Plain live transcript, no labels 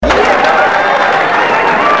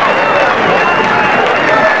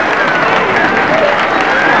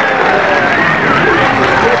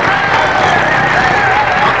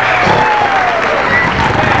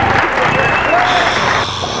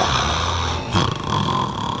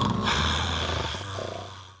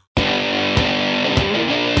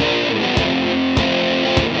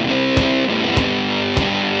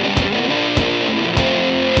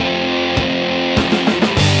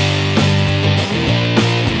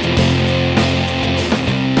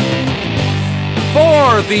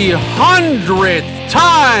for the 100th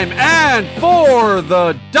time and for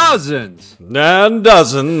the dozens and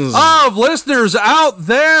dozens of listeners out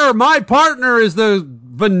there. My partner is the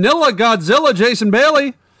Vanilla Godzilla, Jason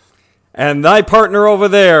Bailey. And thy partner over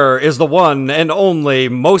there is the one and only,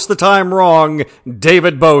 most of the time wrong,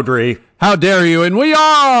 David Beaudry. How dare you? And we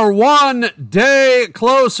are one day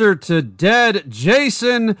closer to dead.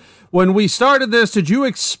 Jason, when we started this, did you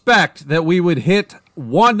expect that we would hit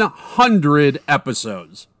 100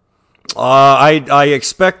 episodes? I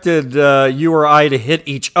expected you or I to hit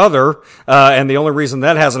each other, and the only reason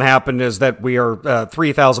that hasn't happened is that we are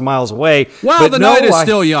 3,000 miles away. Well, but the night is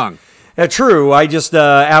still young. True. I just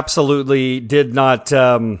absolutely did not.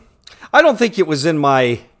 I don't think it was in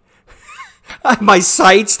my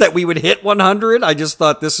sights that we would hit 100. I just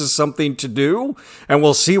thought this is something to do, and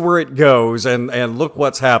we'll see where it goes. And look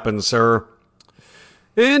what's happened, sir.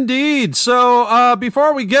 Indeed. So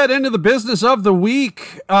before we get into the business of the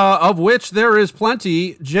week, of which there is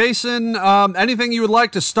plenty, Jason, anything you would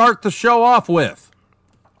like to start the show off with?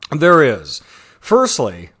 There is.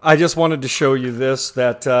 Firstly, I just wanted to show you this,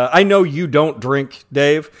 that I know you don't drink,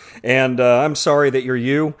 Dave, and I'm sorry that you're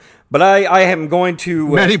you, but I am going to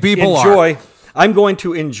Many people enjoy. I'm going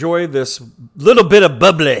to enjoy this little bit of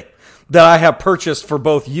bubbly that I have purchased for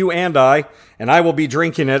both you and I will be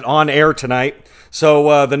drinking it on air tonight.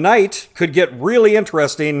 So the night could get really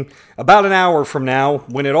interesting about an hour from now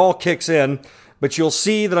when it all kicks in, but you'll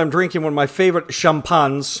see that I'm drinking one of my favorite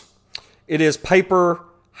champagnes. It is Piper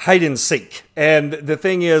Hide and Seek. And the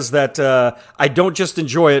thing is that I don't just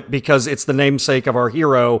enjoy it because it's the namesake of our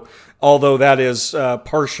hero, although that is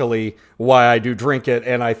partially why I do drink it.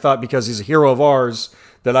 And I thought because he's a hero of ours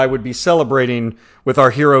that I would be celebrating with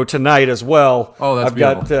our hero tonight as well. Oh, that's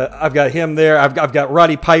beautiful. I've got him there. I've got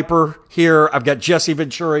Roddy Piper here. I've got Jesse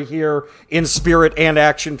Ventura here in spirit and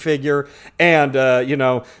action figure. And,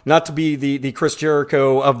 not to be the Chris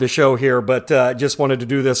Jericho of the show here, but just wanted to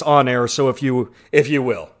do this on air. So if you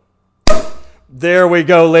will. There we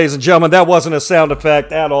go, ladies and gentlemen. That wasn't a sound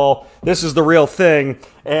effect at all. This is the real thing.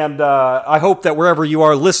 And I hope that wherever you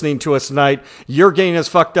are listening to us tonight, you're getting as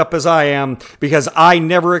fucked up as I am, because I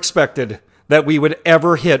never expected that we would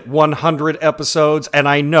ever hit 100 episodes, and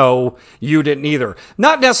I know you didn't either.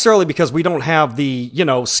 Not necessarily because we don't have the,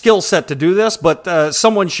 skill set to do this, but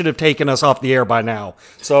someone should have taken us off the air by now.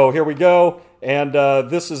 So here we go. And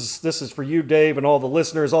this is for you, Dave, and all the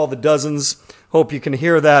listeners, all the dozens. Hope you can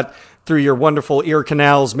hear that through your wonderful ear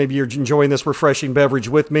canals. Maybe you're enjoying this refreshing beverage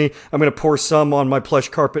with me. I'm going to pour some on my plush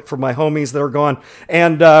carpet for my homies that are gone.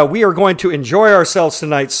 And we are going to enjoy ourselves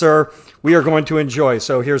tonight, sir. We are going to enjoy.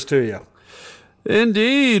 So here's to you.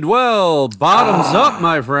 Indeed. Well, bottoms up,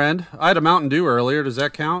 my friend. I had a Mountain Dew earlier. Does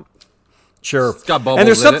that count? Sure. It's got bubbles and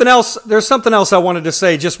there's in something it. else. There's something else I wanted to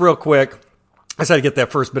say just real quick. I just had to get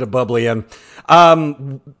that first bit of bubbly in.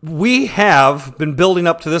 We have been building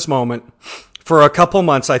up to this moment for a couple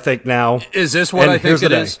months, I think now. Is this what I think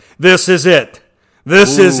it is? This is it.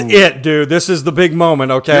 This is it, dude. This is the big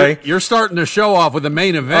moment, okay? You're starting to show off with the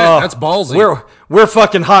main event. That's ballsy. We're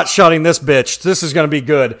fucking hot-shotting this bitch. This is going to be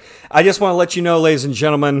good. I just want to let you know, ladies and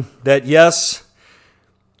gentlemen, that yes,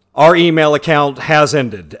 our email account has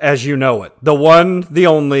ended, as you know it. The one, the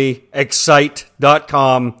only,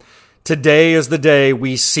 Excite.com. Today is the day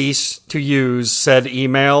we cease to use said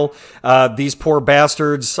email. These poor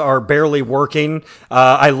bastards are barely working.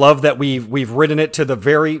 I love that we've ridden it to the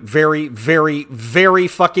very, very, very, very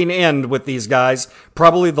fucking end with these guys.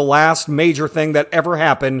 Probably the last major thing that ever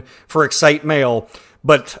happened for Excite Mail.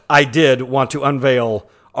 But I did want to unveil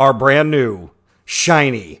our brand new,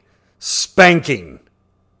 shiny, spanking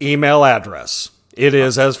email address. It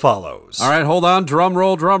is as follows. All right, hold on. Drum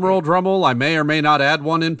roll, drum roll, drum roll. I may or may not add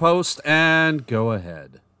one in post, and go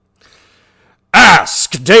ahead.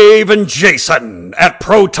 Ask Dave and Jason at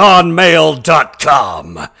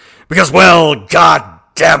protonmail.com. Because, well, god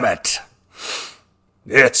damn it,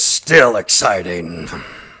 it's still exciting.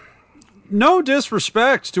 No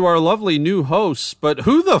disrespect to our lovely new hosts, but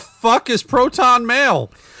who the fuck is Proton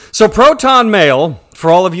Mail? So Proton Mail,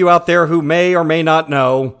 for all of you out there who may or may not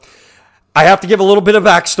know, I have to give a little bit of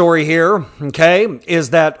backstory here, okay,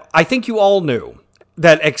 is that I think you all knew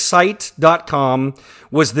that Excite.com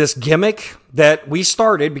was this gimmick that we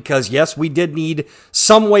started because, yes, we did need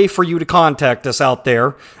some way for you to contact us out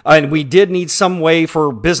there, and we did need some way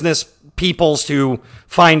for business peoples to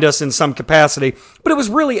find us in some capacity, but it was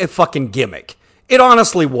really a fucking gimmick. It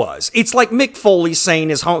honestly was. It's like Mick Foley saying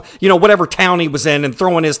his home, whatever town he was in and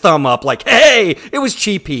throwing his thumb up like, hey, it was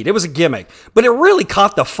Cheap Heat. It was a gimmick. But it really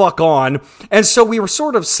caught the fuck on. And so we were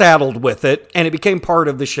sort of saddled with it and it became part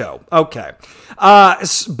of the show. Okay.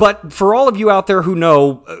 But for all of you out there who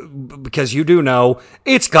know, because you do know,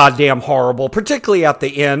 it's goddamn horrible, particularly at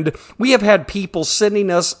the end. We have had people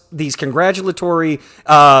sending us these congratulatory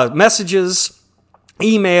messages,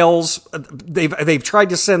 emails. They've tried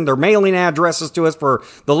to send their mailing addresses to us for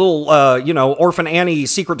the little, Orphan Annie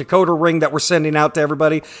secret decoder ring that we're sending out to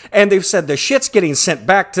everybody. And they've said the shit's getting sent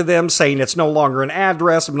back to them saying it's no longer an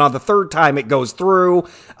address. And on the third time it goes through,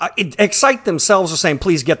 Excite themselves are saying,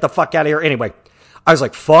 please get the fuck out of here. Anyway, I was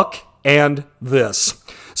like, fuck and this.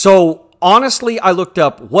 So honestly, I looked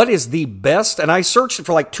up what is the best, and I searched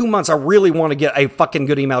for like 2 months. I really want to get a fucking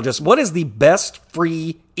good email. Just what is the best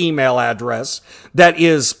free email address that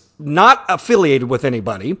is not affiliated with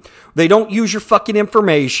anybody? They don't use your fucking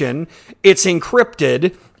information. It's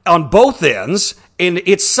encrypted on both ends, and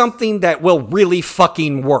it's something that will really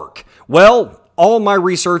fucking work. Well, all my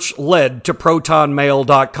research led to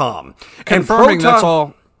protonmail.com.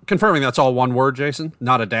 Confirming that's all one word, Jason,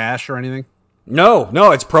 not a dash or anything. No,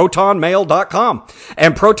 it's protonmail.com.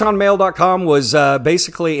 And protonmail.com was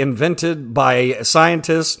basically invented by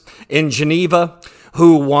scientists in Geneva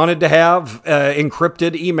who wanted to have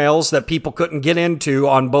encrypted emails that people couldn't get into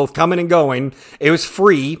on both coming and going. It was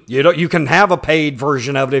free. You can have a paid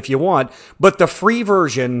version of it if you want, but the free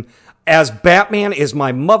version, as Batman is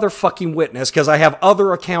my motherfucking witness, because I have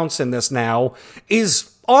other accounts in this now,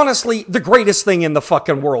 is honestly the greatest thing in the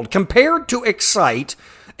fucking world. Compared to Excite,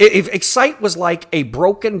 if Excite was like a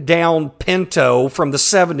broken down Pinto from the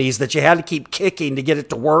 70s that you had to keep kicking to get it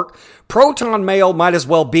to work, Proton Mail might as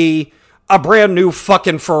well be a brand new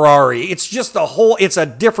fucking Ferrari. It's just it's a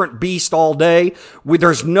different beast all day.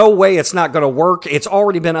 There's no way it's not going to work. It's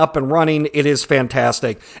already been up and running. It is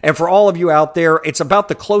fantastic. And for all of you out there, it's about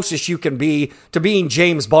the closest you can be to being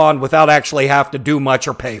James Bond without actually have to do much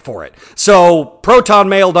or pay for it. So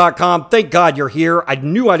protonmail.com, thank God you're here. I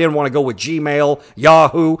knew I didn't want to go with Gmail,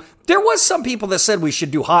 Yahoo. There was some people that said we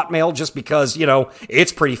should do Hotmail just because,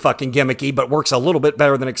 it's pretty fucking gimmicky, but works a little bit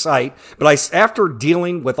better than Excite. But after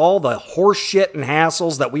dealing with all the horse shit and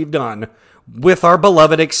hassles that we've done with our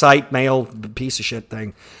beloved Excite mail piece of shit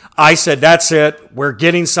thing, I said, that's it. We're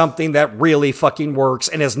getting something that really fucking works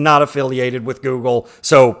and is not affiliated with Google.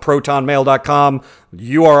 So protonmail.com,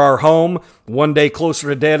 you are our home. One Day Closer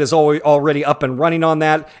to Dead is already up and running on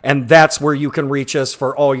that. And that's where you can reach us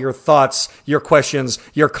for all your thoughts, your questions,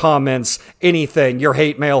 your comments, anything, your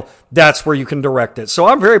hate mail. That's where you can direct it. So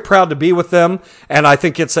I'm very proud to be with them. And I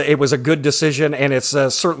think it was a good decision. And it's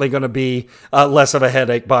certainly going to be less of a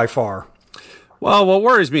headache by far. Well, what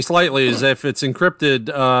worries me slightly is if it's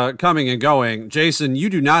encrypted coming and going. Jason, you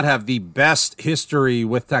do not have the best history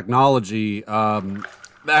with technology,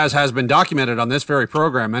 as has been documented on this very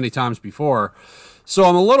program many times before. So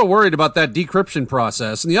I'm a little worried about that decryption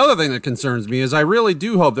process. And the other thing that concerns me is I really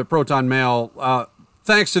do hope that Proton Mail,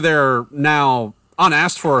 thanks to their now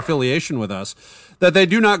unasked for affiliation with us, that they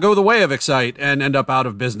do not go the way of Excite and end up out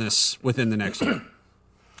of business within the next year.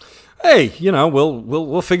 Hey,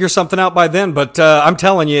 we'll figure something out by then, but I'm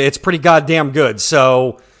telling you, it's pretty goddamn good.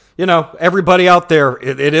 So, everybody out there,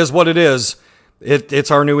 it is what it is. It's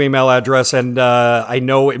our new email address, and I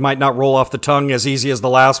know it might not roll off the tongue as easy as the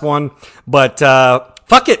last one, but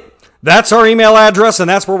fuck it. That's our email address, and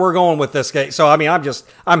that's where we're going with this guy. So,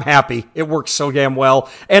 I'm happy. It works so damn well.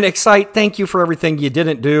 And Excite, thank you for everything you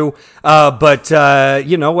didn't do. But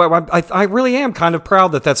I really am kind of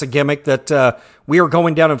proud that that's a gimmick that we are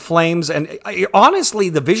going down in flames. And honestly,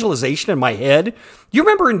 the visualization in my head, you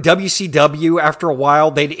remember in WCW, after a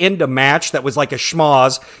while, they'd end a match that was like a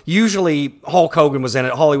schmoz. Usually Hulk Hogan was in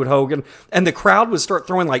it, Hollywood Hogan. And the crowd would start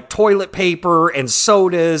throwing like toilet paper and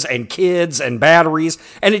sodas and kids and batteries.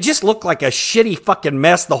 And it just looked like a shitty fucking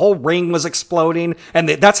mess. The whole ring was exploding. And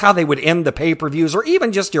that's how they would end the pay-per-views or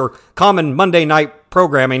even just your common Monday night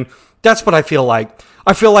programming. That's what I feel like.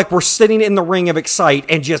 I feel like we're sitting in the ring of Excite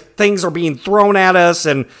and just things are being thrown at us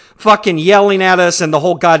and fucking yelling at us and the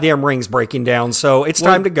whole goddamn ring's breaking down. So it's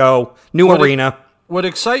time to go. New arena. Would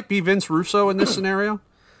Excite be Vince Russo in this scenario?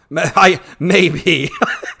 Maybe.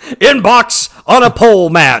 Inbox on a pole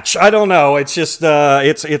match. I don't know. It's just,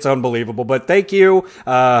 it's unbelievable. But thank you.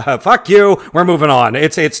 Fuck you. We're moving on.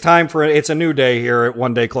 It's time for it's a new day here at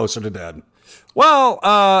One Day Closer to Dead.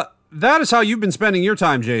 Well, that is how you've been spending your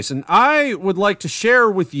time, Jason. I would like to share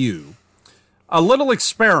with you a little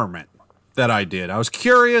experiment that I did. I was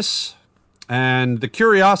curious, and the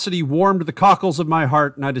curiosity warmed the cockles of my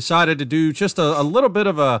heart, and I decided to do just a little bit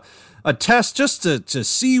of a test just to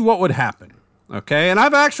see what would happen. Okay, and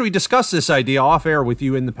I've actually discussed this idea off air with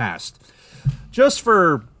you in the past, just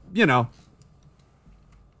for,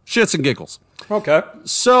 shits and giggles. Okay.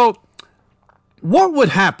 So, what would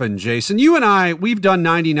happen, Jason? You and I, we've done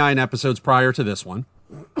 99 episodes prior to this one.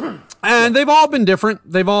 And they've all been different.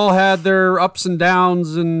 They've all had their ups and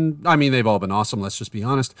downs, and I mean, they've all been awesome, let's just be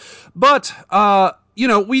honest. But,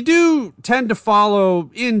 we do tend to follow,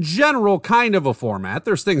 in general, kind of a format.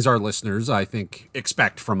 There's things our listeners, I think,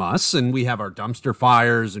 expect from us, and we have our dumpster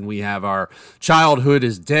fires, and we have our childhood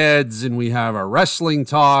is deads, and we have our wrestling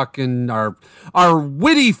talk, and our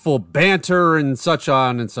wittyful banter, and such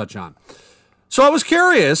on and such on. So I was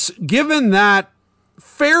curious, given that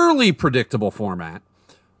fairly predictable format,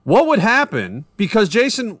 what would happen? Because,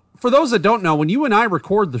 Jason, for those that don't know, when you and I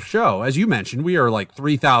record the show, as you mentioned, we are like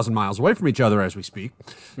 3,000 miles away from each other as we speak.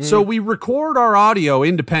 So we record our audio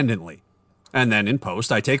independently. And then in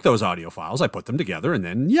post, I take those audio files, I put them together, and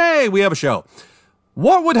then, yay, we have a show.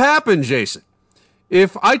 What would happen, Jason,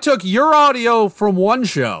 if I took your audio from one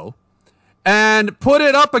show and put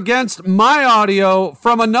it up against my audio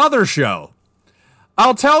from another show?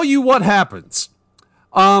 I'll tell you what happens.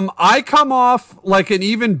 I come off like an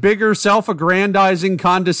even bigger self-aggrandizing,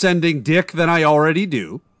 condescending dick than I already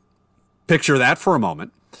do. Picture that for a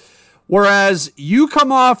moment. Whereas you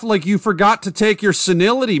come off like you forgot to take your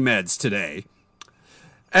senility meds today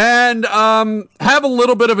and have a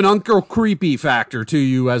little bit of an Uncle Creepy factor to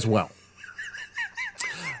you as well.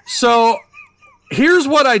 So here's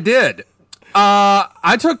what I did.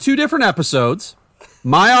 I took 2 different episodes,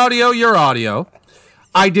 my audio, your audio.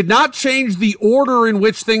 I did not change the order in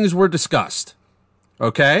which things were discussed.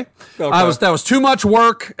 Okay? That was too much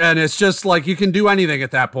work, and it's just like you can do anything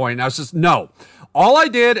at that point. I was just, no. All I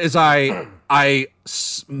did is I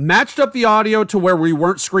matched up the audio to where we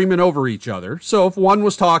weren't screaming over each other. So if one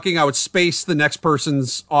was talking, I would space the next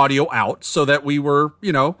person's audio out so that we were,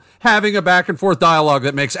 having a back and forth dialogue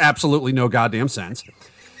that makes absolutely no goddamn sense.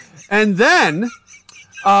 And then,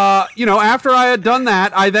 after I had done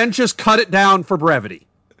that, I then just cut it down for brevity.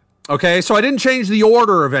 Okay, so I didn't change the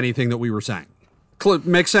order of anything that we were saying.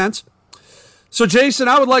 Make sense? So, Jason,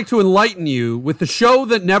 I would like to enlighten you with the show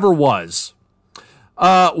that never was.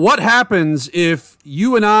 What happens if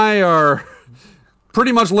you and I are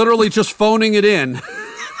pretty much literally just phoning it in?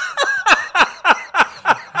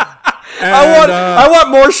 I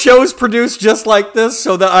want more shows produced just like this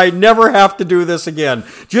so that I never have to do this again.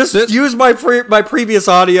 Just use my previous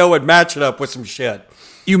audio and match it up with some shit.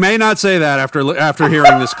 You may not say that after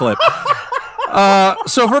hearing this clip.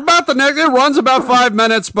 So for about it runs about 5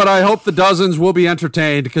 minutes, but I hope the dozens will be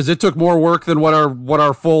entertained because it took more work than what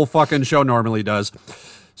our full fucking show normally does.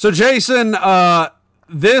 So Jason,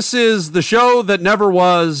 this is the show that never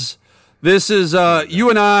was. This is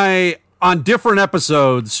you and I on different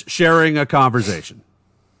episodes sharing a conversation.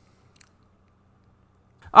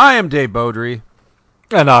 I am Dave Beaudry.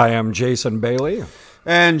 And I am Jason Bailey.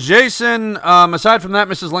 And Jason, aside from that,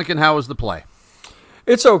 Mrs. Lincoln, how was the play?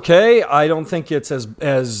 It's okay. I don't think it's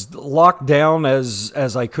as locked down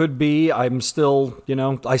as I could be. I'm still,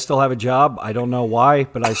 I still have a job. I don't know why,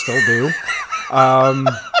 but I still do.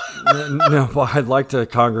 No, well, I'd like to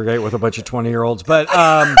congregate with a bunch of 20-year-olds, but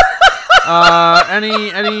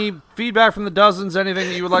any feedback from the dozens? Anything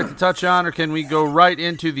that you would like to touch on, or can we go right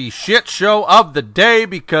into the shit show of the day?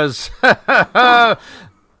 Because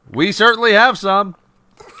we certainly have some.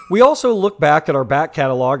 We also look back at our back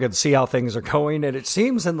catalog and see how things are going, and it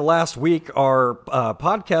seems in the last week our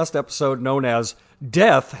podcast episode known as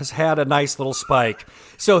Death has had a nice little spike.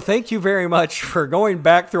 So thank you very much for going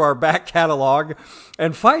back through our back catalog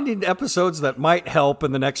and finding episodes that might help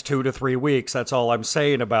in the next 2 to 3 weeks. That's all I'm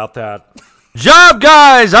saying about that. Job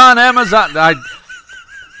guys on Amazon.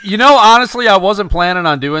 Honestly, I wasn't planning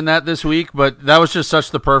on doing that this week, but that was just such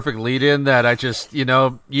the perfect lead-in that I just, you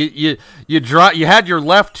had your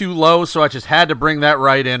left too low, so I just had to bring that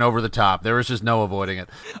right in over the top. There was just no avoiding it.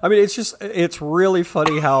 I mean, it's really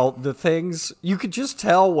funny how the things, you could just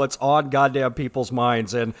tell what's on goddamn people's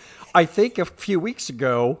minds. And I think a few weeks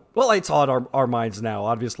ago, well, it's on our minds now.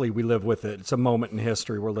 Obviously, we live with it. It's a moment in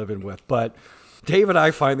history we're living with, but Dave and I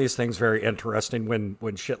find these things very interesting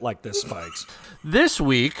when shit like this spikes. This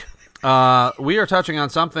week, we are touching on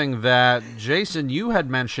something that, Jason, you had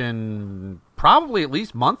mentioned probably at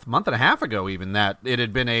least month and a half ago even, that it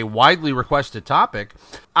had been a widely requested topic.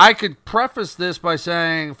 I could preface this by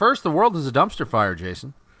saying, first, the world is a dumpster fire,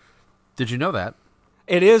 Jason. Did you know that?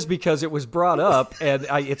 It is because it was brought up, and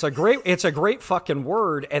it's a great fucking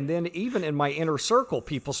word. And then even in my inner circle,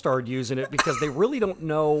 people started using it because they really don't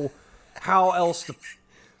know how else to.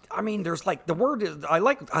 I mean, there's like the word is. I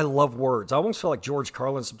love words. I almost feel like George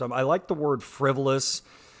Carlin sometimes. I like the word frivolous.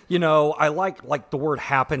 I like the word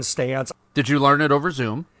happenstance. Did you learn it over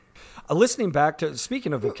Zoom?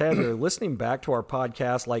 Speaking of vocabulary, listening back to our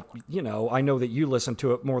podcast, I know that you listen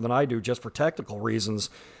to it more than I do just for technical reasons.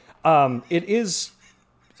 It is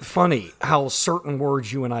funny how certain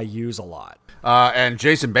words you and I use a lot. And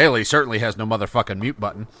Jason Bailey certainly has no motherfucking mute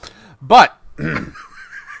button. But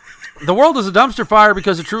the world is a dumpster fire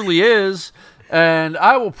because it truly is. And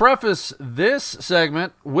I will preface this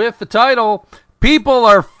segment with the title, People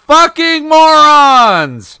Are Fucking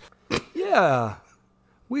Morons! Yeah.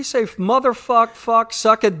 We say motherfuck, fuck,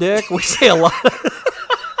 suck a dick. We say a lot.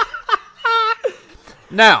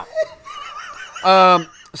 Now,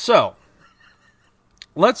 so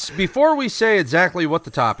before we say exactly what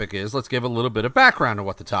the topic is, let's give a little bit of background on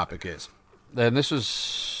what the topic is. And this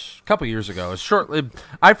was a couple years ago.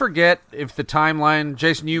 I forget if the timeline,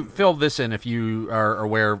 Jason, you fill this in if you are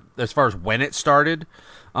aware as far as when it started.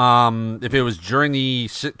 If it was during the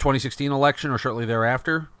 2016 election or shortly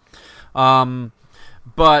thereafter.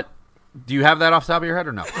 But do you have that off the top of your head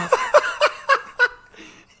or no?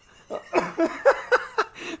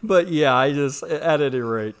 But yeah, I just, at any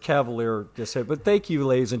rate, Cavalier just said, but thank you,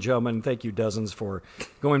 ladies and gentlemen, thank you, Dozens, for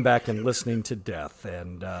going back and listening to Death.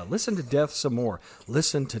 And listen to Death some more.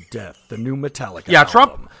 Listen to Death, the new Metallica album.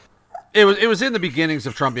 Trump, it was in the beginnings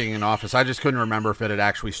of Trump being in office. I just couldn't remember if it had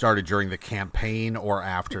actually started during the campaign or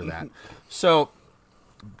after that. So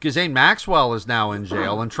Ghislaine Maxwell is now in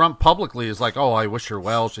jail, and Trump publicly is like, oh, I wish her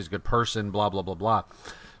well, she's a good person, blah, blah, blah, blah.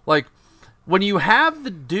 Like, when you have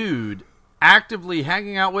the dude actively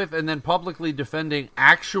hanging out with and then publicly defending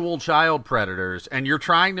actual child predators, and you're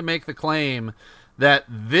trying to make the claim that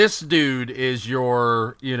this dude is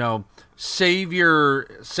your, savior,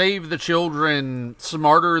 save the children,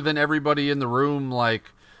 smarter than everybody in the room, like,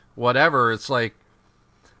 whatever, it's like,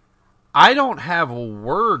 I don't have a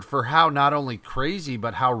word for how not only crazy,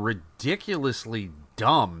 but how ridiculously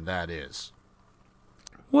dumb that is.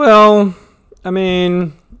 Well, I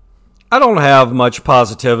mean, I don't have much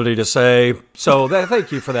positivity to say, so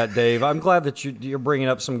thank you for that, Dave. I'm glad that you're bringing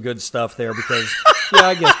up some good stuff there because,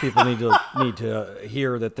 I guess people need to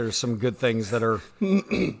hear that there's some good things that are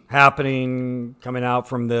happening, coming out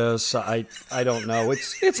from this. I don't know.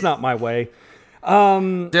 It's not my way.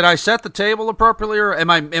 Did I set the table appropriately, or am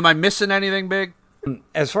I missing anything big?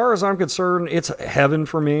 As far as I'm concerned, it's heaven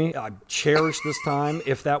for me. I cherish this time.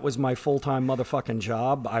 If that was my full-time motherfucking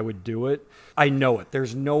job, I would do it. I know it.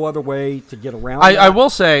 There's no other way to get around it. I will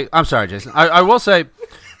say, I'm sorry, Jason. I will say,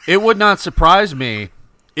 it would not surprise me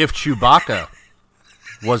if Chewbacca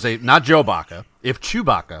was not Joe Baca, if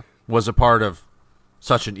Chewbacca was a part of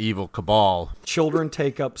such an evil cabal. Children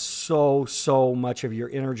take up so much of your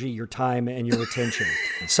energy, your time, and your attention.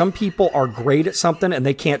 Some people are great at something and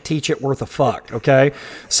they can't teach it worth a fuck, okay?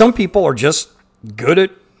 Some people are just good at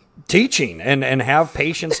teaching and have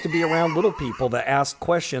patience to be around little people that ask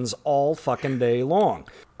questions all fucking day long.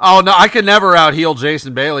 Oh, no, I could never out-heal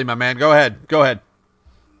Jason Bailey, my man. Go ahead.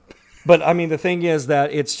 But, I mean, the thing is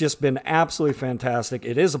that it's just been absolutely fantastic.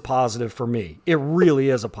 It is a positive for me. It really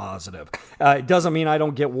is a positive. It doesn't mean I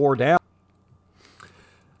don't get wore down.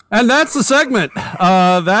 And that's the segment.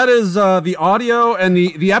 That is the audio and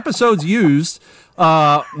the episodes used.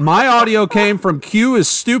 My audio came from Q is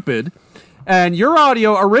Stupid. And your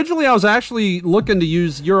audio, originally I was actually looking to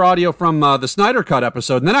use your audio from the Snyder Cut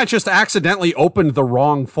episode, and then I just accidentally opened the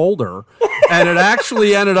wrong folder, and it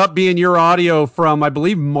actually ended up being your audio from, I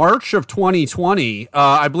believe, March of 2020.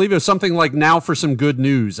 I believe it was something like Now for Some Good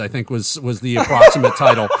News, I think was the approximate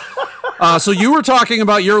title. So you were talking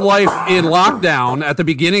about your life in lockdown at the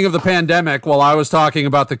beginning of the pandemic while I was talking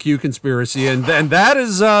about the Q conspiracy, and that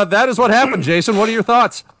is what happened, Jason. What are your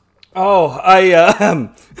thoughts? Oh,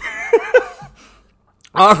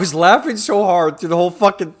 I was laughing so hard through the whole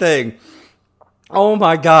fucking thing. Oh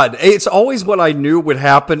my God. It's always what I knew would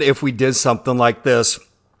happen if we did something like this.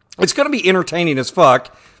 It's going to be entertaining as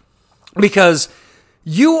fuck because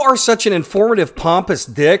you are such an informative, pompous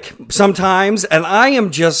dick sometimes, and I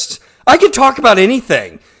can talk about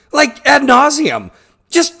anything, like ad nauseum,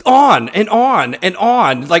 just on and on and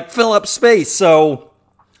on, like fill up space. So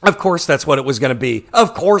of course that's what it was going to be.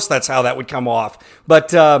 Of course that's how that would come off.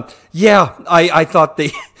 But I thought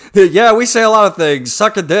we say a lot of things.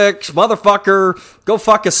 Suck a dick, motherfucker, go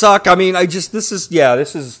fuck a suck. I mean, this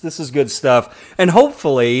is good stuff. And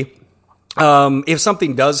hopefully If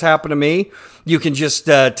something does happen to me, you can just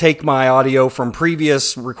take my audio from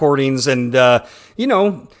previous recordings and,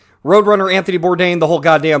 Roadrunner, Anthony Bourdain, the whole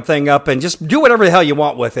goddamn thing up and just do whatever the hell you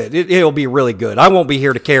want with it. It'll be really good. I won't be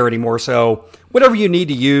here to care anymore, so whatever you need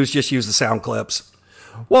to use, just use the sound clips.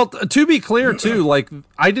 Well, to be clear, too, like,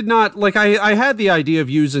 I did not, like, I had the idea of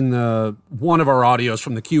using one of our audios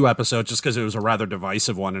from the Q episode just because it was a rather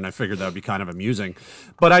divisive one, and I figured that would be kind of amusing.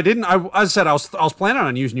 But I didn't, as I said, I was planning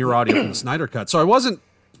on using your audio from the Snyder Cut, so I wasn't,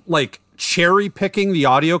 like, cherry-picking the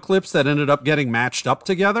audio clips that ended up getting matched up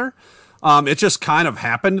together. It just kind of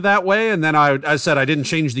happened that way, and then I said I didn't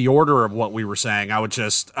change the order of what we were saying. I would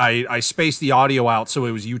just I spaced the audio out so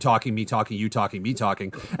it was you talking, me talking, you talking, me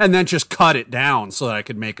talking, and then just cut it down so that I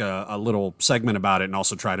could make a little segment about it and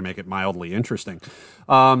also try to make it mildly interesting.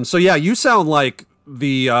 So yeah, you sound like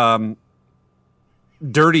the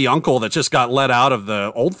dirty uncle that just got let out of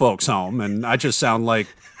the old folks' home, and I just sound like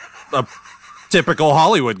a typical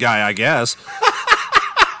Hollywood guy, I guess.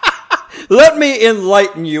 Let me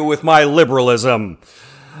enlighten you with my liberalism.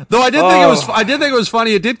 Though I did think it was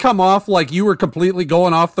funny. It did come off like you were completely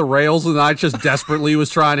going off the rails, and I just desperately was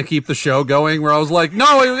trying to keep the show going. Where I was like,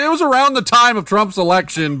 "No, it was around the time of Trump's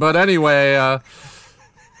election." But anyway,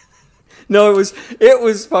 no, it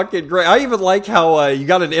was fucking great. I even like how you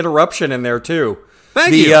got an interruption in there too.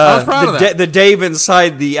 Thank you. I was proud of that. The Dave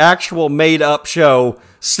inside the actual made-up show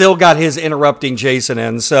still got his interrupting Jason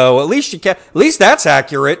in. So at least that's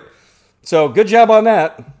accurate. So, good job on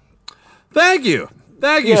that. Thank you.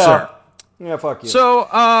 Thank you, sir. Yeah, fuck you. So,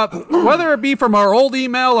 whether it be from our old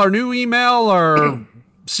email, our new email, our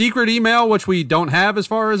secret email, which we don't have as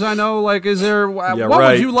far as I know, like, is there,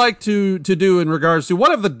 would you like to do in regards to,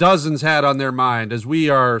 what have the dozens had on their mind as we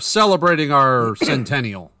are celebrating our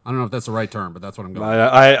centennial? I don't know if that's the right term, but that's what I'm going with.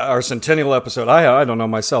 Our centennial episode, I don't know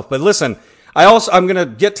myself. But listen, I'm going to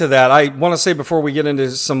get to that. I want to say before we get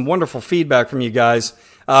into some wonderful feedback from you guys,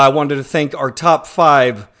 I wanted to thank our top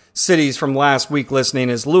 5 cities from last week listening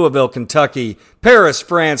is Louisville, Kentucky, Paris,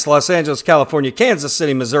 France, Los Angeles, California, Kansas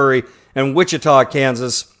City, Missouri, and Wichita,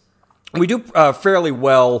 Kansas. We do fairly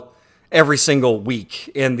well every single week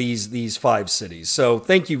in these 5 cities. So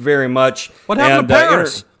thank you very much. What happened to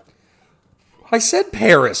Paris? I said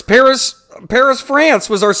Paris. Paris, France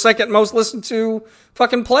was our second most listened to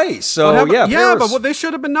fucking place. So yeah, Paris. But they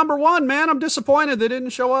should have been number 1, man. I'm disappointed they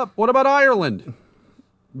didn't show up. What about Ireland?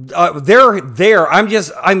 They're there.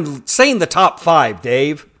 I'm saying the top 5,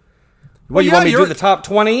 Dave. You want me to do the top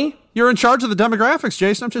 20? You're in charge of the demographics,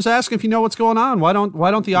 Jason. I'm just asking if you know what's going on. Why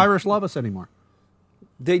don't the Irish love us anymore?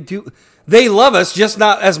 They do. They love us, just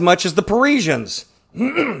not as much as the Parisians.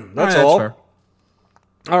 That's all. Fair.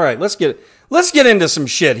 All right, let's get into some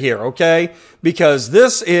shit here, okay? Because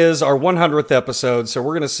this is our 100th episode, so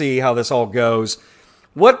we're going to see how this all goes.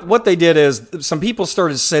 What they did is some people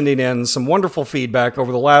started sending in some wonderful feedback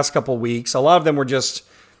over the last couple of weeks. A lot of them were just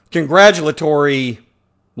congratulatory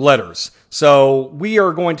letters. So we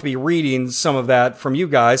are going to be reading some of that from you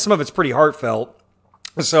guys. Some of it's pretty heartfelt.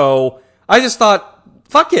 So I just thought,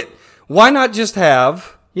 fuck it. Why not just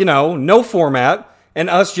have, no format and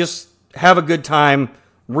us just have a good time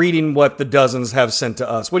reading what the dozens have sent to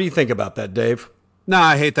us. What do you think about that, Dave? Nah,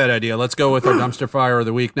 I hate that idea. Let's go with our dumpster fire of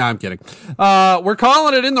the week. Nah, I'm kidding. We're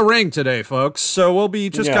calling it In the Ring today, folks. So we'll be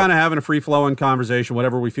just kind of having a free-flowing conversation.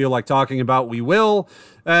 Whatever we feel like talking about, we will.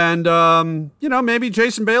 And, maybe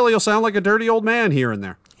Jason Bailey will sound like a dirty old man here and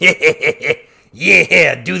there.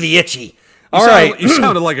 Yeah, do the itchy. All right. You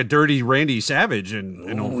sounded like a dirty Randy Savage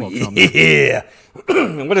in Old Folks Home. Yeah.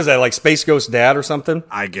 What is that, like Space Ghost Dad or something?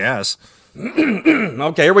 I guess.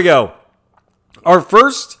 Okay, here we go. Our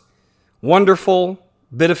first wonderful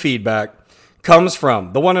bit of feedback comes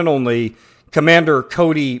from the one and only Commander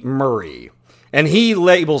Cody Murray. And he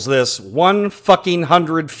labels this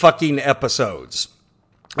 100 fucking episodes.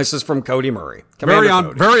 This is from Cody Murray. Very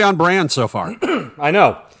on brand so far. I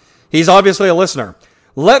know. He's obviously a listener.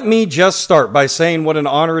 Let me just start by saying what an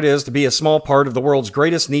honor it is to be a small part of the world's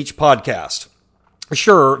greatest niche podcast.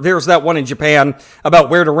 Sure, there's that one in Japan about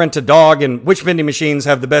where to rent a dog and which vending machines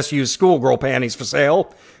have the best used schoolgirl panties for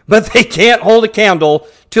sale, but they can't hold a candle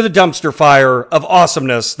to the dumpster fire of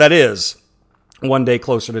awesomeness that is One Day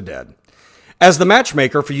Closer to Dead. As the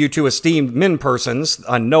matchmaker for you two esteemed men persons,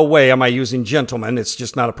 no way am I using gentlemen, it's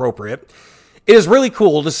just not appropriate. It is really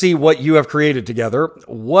cool to see what you have created together.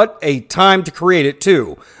 What a time to create it,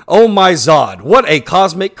 too. Oh my Zod, what a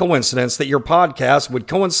cosmic coincidence that your podcast would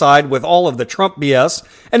coincide with all of the Trump BS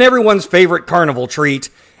and everyone's favorite carnival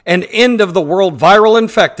treat, and end of the world viral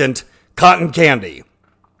infectant, cotton candy.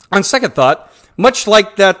 On second thought, Much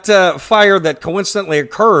like that fire that coincidentally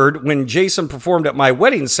occurred when Jason performed at my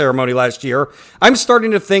wedding ceremony last year, I'm starting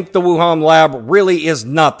to think the Wuhan lab really is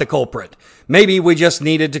not the culprit. Maybe we just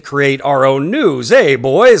needed to create our own news, eh,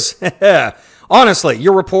 boys? Honestly,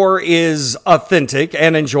 your rapport is authentic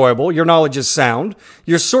and enjoyable. Your knowledge is sound.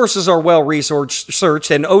 Your sources are well researched,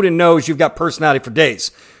 and Odin knows you've got personality for days.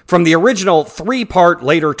 From the original 3-part,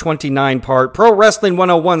 later 29-part Pro Wrestling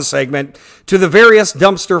 101 segment to the various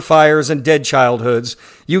dumpster fires and dead childhoods,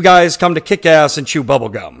 you guys come to kick ass and chew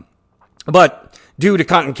bubblegum. But due to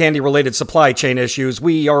cotton candy related supply chain issues,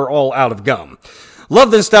 we are all out of gum.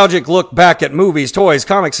 Love the nostalgic look back at movies, toys,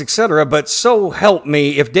 comics, etc., but so help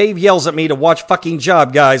me, if Dave yells at me to watch fucking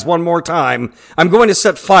Job Guys one more time, I'm going to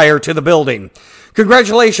set fire to the building.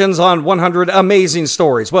 Congratulations on 100 amazing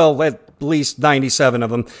stories. Well, at least 97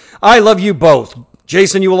 of them. I love you both.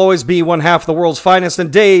 Jason, you will always be one half the world's finest,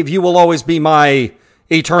 and Dave, you will always be my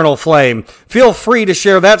eternal flame. Feel free to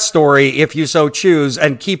share that story if you so choose,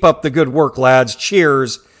 and keep up the good work, lads.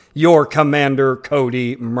 Cheers. Your Commander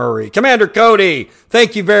Cody Murray. Commander Cody,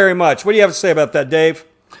 thank you very much. What do you have to say about that, Dave?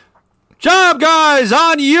 Job Guys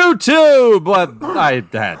on YouTube. But I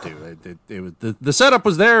had to. It was the setup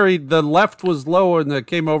was there. The left was low, and it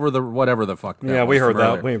came over the whatever the fuck. Yeah, we heard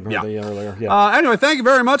that. We heard that earlier. Yeah. Anyway, thank you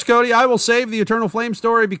very much, Cody. I will save the Eternal Flame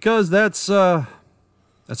story because that's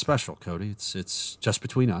special, Cody. It's just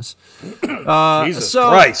between us. Jesus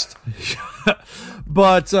Christ.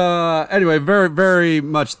 But anyway, very, very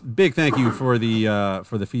much big thank you for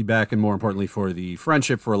the feedback, and more importantly for the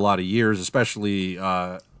friendship for a lot of years, especially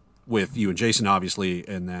with you and Jason, obviously,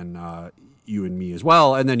 and then you and me as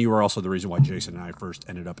well. And then you were also the reason why Jason and I first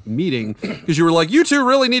ended up meeting, because you were like, you two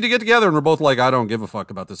really need to get together, and we're both like, I don't give a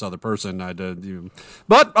fuck about this other person.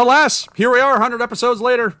 But alas, here we are, 100 episodes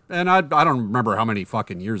later, and I don't remember how many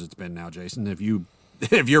fucking years it's been now, Jason. If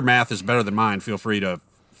your math is better than mine, feel free to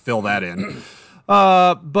fill that in.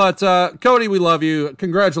 But Cody, we love you.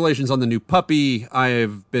 Congratulations on the new puppy.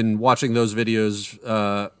 I've been watching those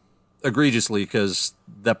videos egregiously because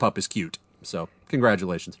that pup is cute. So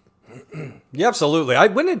congratulations. Yeah, absolutely.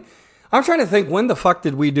 I'm trying to think, when the fuck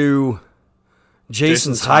did we do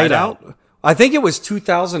Jason's Hideout? I think it was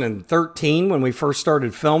 2013 when we first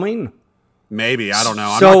started filming. Maybe, I don't know.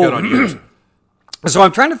 I'm not good on years. So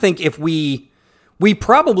I'm trying to think if we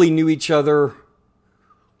probably knew each other.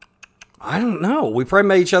 I don't know. We probably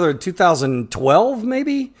met each other in 2012,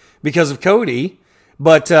 maybe, because of Cody.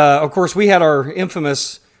 But, of course, we had our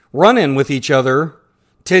infamous run-in with each other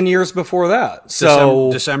 10 years before that.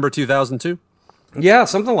 So December 2002? Yeah,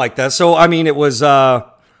 something like that. So, I mean, it was, I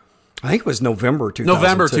think it was November 2002.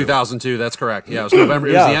 November 2002, that's correct. Yeah, it was November.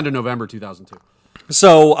 It was the end of November 2002.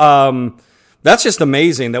 So, that's just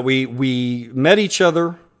amazing that we met each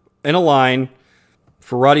other in a line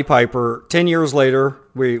for Roddy Piper. 10 years later,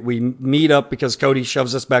 we meet up because Cody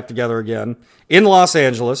shoves us back together again in Los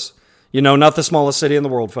Angeles. You know, not the smallest city in the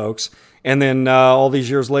world, folks. And then all these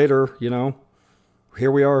years later, you know,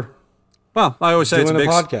 here we are. Well, I always say doing a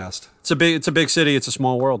podcast. It's a big city. It's a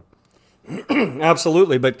small world.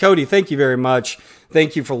 Absolutely. But Cody, thank you very much.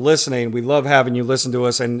 Thank you for listening. We love having you listen to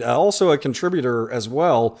us, and also a contributor as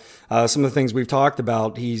well. Some of the things we've talked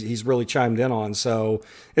about, he's really chimed in on. So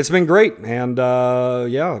it's been great. And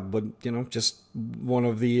yeah, but you know, just one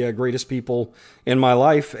of the greatest people in my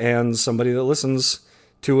life, and somebody that listens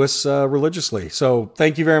to us religiously. So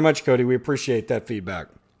thank you very much, Cody. We appreciate that feedback.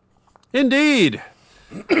 Indeed.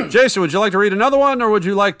 Jason, would you like to read another one, or would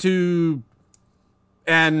you like to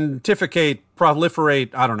antificate,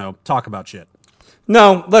 proliferate, I don't know, talk about shit?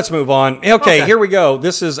 No, let's move on. Okay, here we go.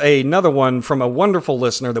 This is another one from a wonderful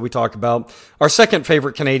listener that we talked about. Our second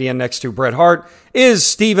favorite Canadian next to Bret Hart is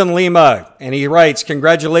Stephen Lima, and he writes,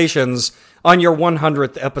 congratulations on your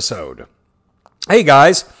 100th episode. Hey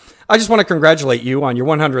guys, I just want to congratulate you on your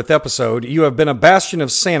 100th episode. You have been a bastion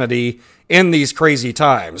of sanity in these crazy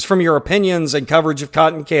times. From your opinions and coverage of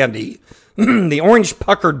cotton candy, the orange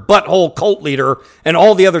puckered butthole cult leader, and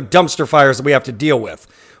all the other dumpster fires that we have to deal with.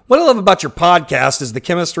 What I love about your podcast is the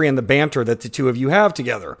chemistry and the banter that the two of you have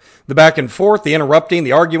together. The back and forth, the interrupting,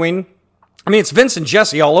 the arguing. I mean, it's Vince and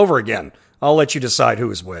Jesse all over again. I'll let you decide who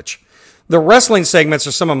is which. The wrestling segments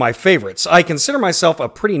are some of my favorites. I consider myself a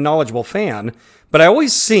pretty knowledgeable fan, but I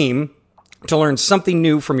always seem to learn something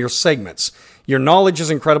new from your segments. Your knowledge is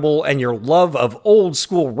incredible, and your love of old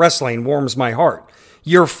school wrestling warms my heart.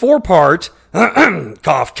 Your 4-part,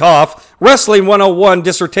 cough, cough, Wrestling 101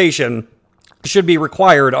 dissertation should be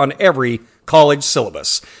required on every college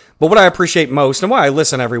syllabus. But what I appreciate most and why I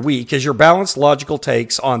listen every week is your balanced, logical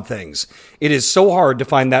takes on things. It is so hard to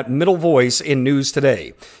find that middle voice in news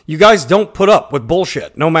today. You guys don't put up with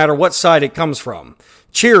bullshit, no matter what side it comes from.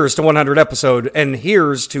 Cheers to 100 episode, and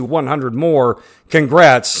here's to 100 more.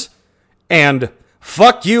 Congrats, and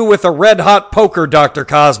fuck you with a red-hot poker, Dr.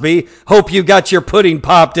 Cosby. Hope you got your pudding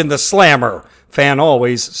popped in the slammer. Fan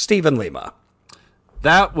always, Stephen Lima.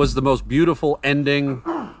 That was the most beautiful ending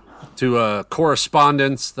to a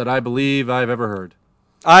correspondence that I believe I've ever heard.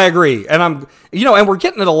 I agree. And and we're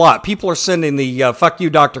getting it a lot. People are sending the fuck you,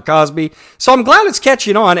 Dr. Cosby. So I'm glad it's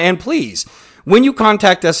catching on. And please, when you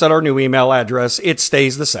contact us at our new email address, it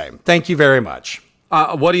stays the same. Thank you very much.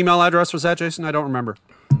 What email address was that, Jason? I don't remember.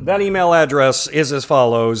 That email address is as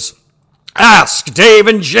follows. Ask Dave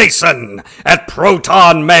and Jason at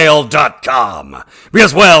protonmail.com.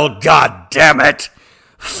 Because, well, god damn it.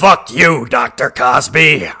 Fuck you, Dr.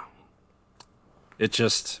 Cosby.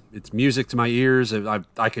 It's music to my ears.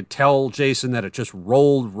 I could tell, Jason, that it just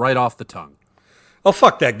rolled right off the tongue. Oh,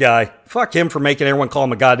 fuck that guy. Fuck him for making everyone call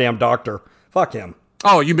him a goddamn doctor. Fuck him.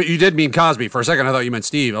 Oh, you did mean Cosby. For a second, I thought you meant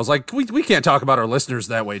Steve. I was like, we can't talk about our listeners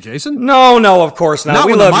that way, Jason. No, of course not. Not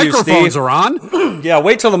we when love the you, microphones Steve. are on. Yeah,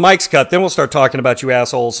 wait till the mic's cut. Then we'll start talking about you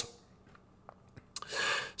assholes.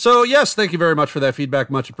 So, yes, thank you very much for that feedback.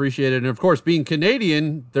 Much appreciated. And, of course, being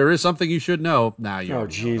Canadian, there is something you should know. Oh,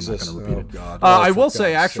 Jesus. I'm not going to repeat it. God. I will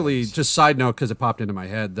say, actually, just side note, because it popped into my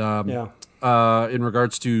head. In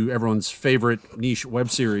regards to everyone's favorite niche web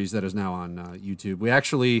series that is now on YouTube. We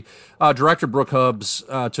actually, director Brooke Hubbs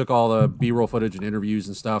took all the B-roll footage and interviews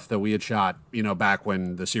and stuff that we had shot, back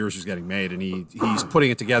when the series was getting made, and he's putting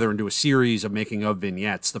it together into a series of making of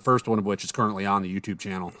vignettes, the first one of which is currently on the YouTube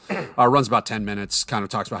channel. Runs about 10 minutes, kind of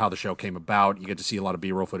talks about how the show came about. You get to see a lot of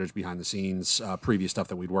B-roll footage behind the scenes, previous stuff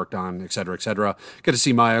that we'd worked on, et cetera, et cetera. Get to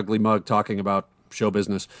see my ugly mug talking about show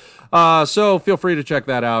business. So feel free to check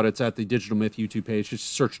that out. It's at the Digital Myth YouTube page. Just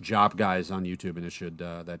search Job Guys on YouTube, and it should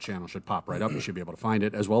that channel should pop right up. You should be able to find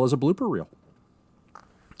it, as well as a blooper reel.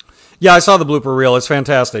 Yeah, I saw the blooper reel. It's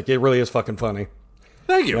fantastic. It really is fucking funny.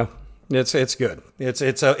 Thank you. Yeah, it's good.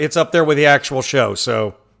 It's up there with the actual show,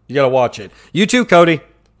 so you got to watch it. You too, Cody.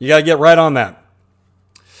 You got to get right on that.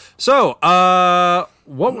 So,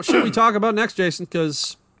 what should we talk about next, Jason?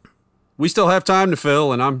 Because we still have time to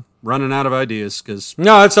fill, and I'm running out of ideas. Because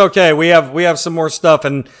no, it's okay. We have some more stuff,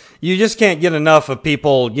 and you just can't get enough of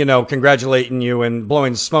people, congratulating you and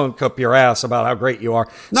blowing smoke up your ass about how great you are.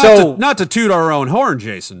 Not to toot our own horn,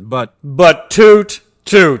 Jason, but toot.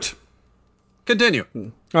 Continue.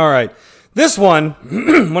 All right. This one,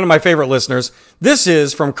 one of my favorite listeners, this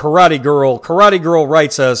is from Karate Girl. Karate Girl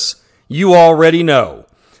writes us, "You already know.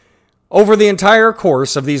 Over the entire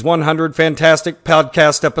course of these 100 fantastic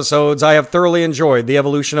podcast episodes, I have thoroughly enjoyed the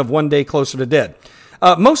evolution of One Day Closer to Dead.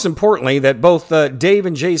 Most importantly, that both Dave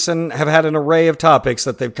and Jason have had an array of topics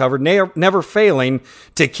that they've covered, never failing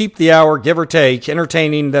to keep the hour, give or take,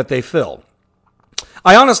 entertaining that they fill.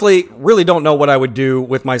 I honestly really don't know what I would do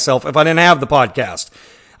with myself if I didn't have the podcast.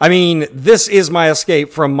 I mean, this is my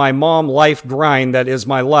escape from my mom life grind that is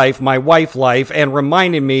my life, my wife life, and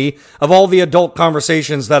reminding me of all the adult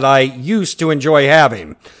conversations that I used to enjoy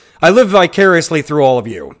having. I live vicariously through all of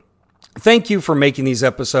you. Thank you for making these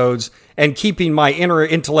episodes and keeping my inner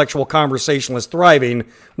intellectual conversationalist thriving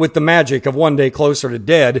with the magic of One Day Closer to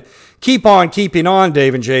Dead. Keep on keeping on,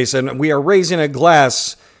 Dave and Jason. We are raising a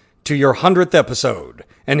glass to your 100th episode.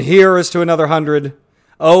 And here is to another 100.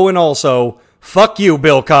 Oh, and also, fuck you,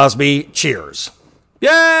 Bill Cosby. Cheers."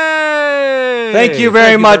 Yay! Thank you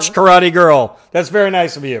very much, Karate Girl. That's very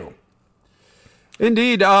nice of you.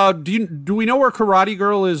 Indeed. Do we know where Karate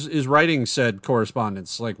Girl is writing said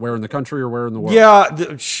correspondence? Like where in the country or where in the world?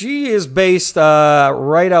 Yeah, she is based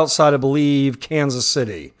right outside, I believe, Kansas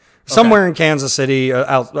City. Somewhere in Kansas City,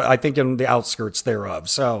 I think in the outskirts thereof.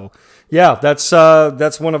 So, yeah, that's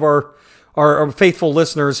one of our faithful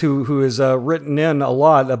listeners who has written in a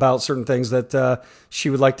lot about certain things that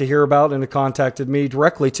she would like to hear about and contacted me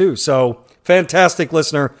directly too. So fantastic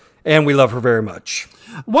listener, and we love her very much.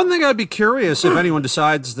 One thing I'd be curious if anyone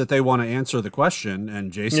decides that they want to answer the question,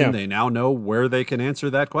 and Jason, they now know where they can answer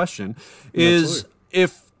that question, is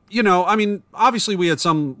if, obviously we had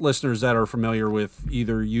some listeners that are familiar with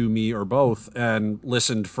either you, me, or both, and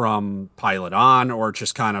listened from pilot on, or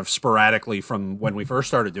just kind of sporadically from when we first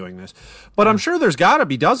started doing this. But I'm sure there's got to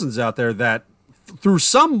be dozens out there that, through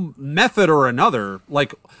some method or another,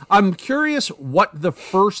 like, I'm curious what the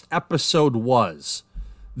first episode was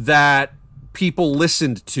that people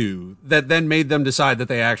listened to that then made them decide that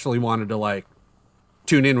they actually wanted to, like,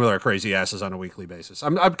 tune in with our crazy asses on a weekly basis.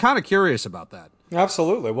 I'm kind of curious about that.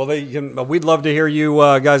 Absolutely. Well, we'd love to hear you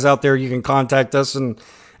guys out there. You can contact us and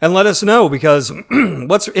let us know, because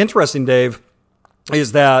what's interesting, Dave,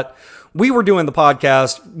 is that we were doing the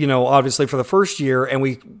podcast, obviously for the first year, and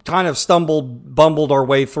we kind of bumbled our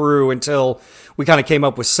way through until we kind of came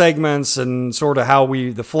up with segments and sort of how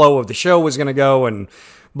the flow of the show was going to go, and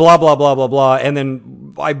blah, blah, blah, blah, blah. And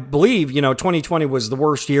then I believe, 2020 was the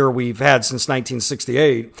worst year we've had since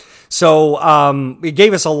 1968. So it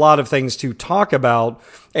gave us a lot of things to talk about.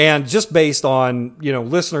 And just based on,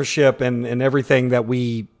 listenership and everything that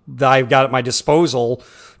I've got at my disposal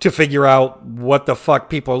to figure out what the fuck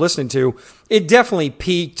people are listening to, it definitely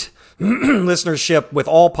piqued listenership with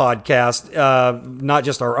all podcasts, not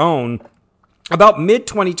just our own, about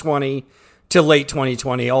mid-2020 to late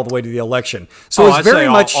 2020, all the way to the election. So it's very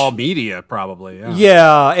much all media, probably. Yeah.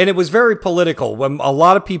 Yeah, and it was very political. A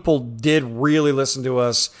lot of people did really listen to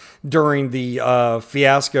us during the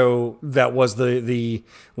fiasco that was the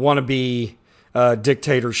wannabe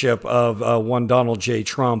dictatorship of one Donald J.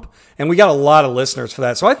 Trump, and we got a lot of listeners for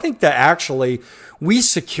that. So I think that actually we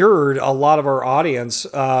secured a lot of our audience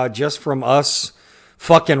just from us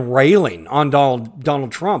fucking railing on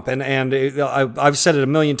Donald Trump. And I've said it a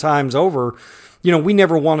million times over, we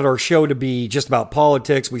never wanted our show to be just about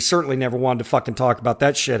politics. We certainly never wanted to fucking talk about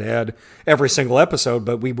that shithead every single episode,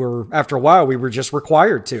 but after a while, we were just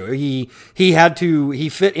required to. He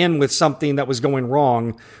fit in with something that was going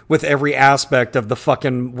wrong with every aspect of the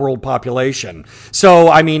fucking world population. So,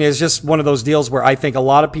 I mean, it's just one of those deals where I think a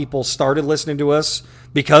lot of people started listening to us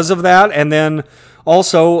because of that. And then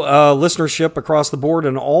also, listenership across the board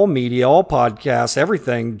in all media, all podcasts,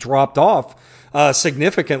 everything dropped off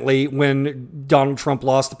significantly when Donald Trump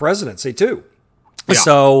lost the presidency too. Yeah.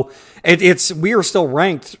 So we are still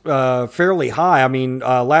ranked fairly high. I mean,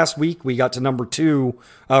 last week we got to number 2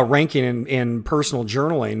 ranking in personal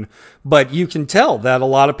journaling, but you can tell that a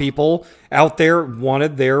lot of people out there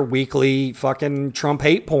wanted their weekly fucking Trump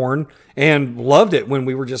hate porn and loved it when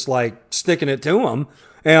we were just like sticking it to them.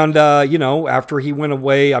 And, after he went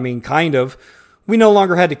away, I mean, we no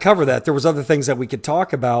longer had to cover that. There was other things that we could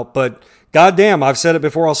talk about, but goddamn, I've said it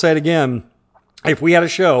before, I'll say it again. If we had a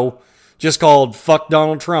show just called Fuck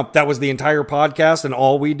Donald Trump, that was the entire podcast, and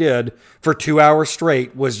all we did for 2 hours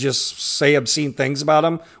straight was just say obscene things about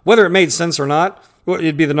him, whether it made sense or not,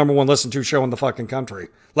 it'd be the number 1 listened to show in the fucking country.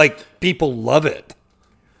 Like, people love it.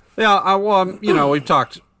 Yeah, we've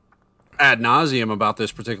talked ad nauseum about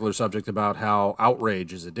this particular subject, about how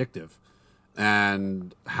outrage is addictive,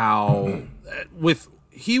 and how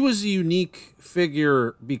he was a unique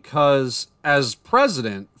figure because as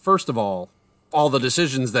president, first of all the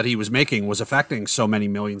decisions that he was making was affecting so many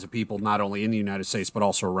millions of people, not only in the United States, but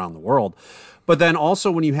also around the world. But then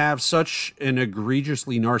also when you have such an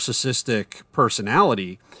egregiously narcissistic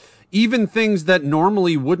personality, even things that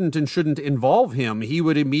normally wouldn't and shouldn't involve him, he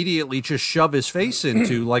would immediately just shove his face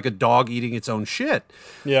into, like a dog eating its own shit.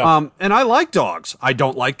 Yeah. And I like dogs. I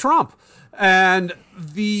don't like Trump. And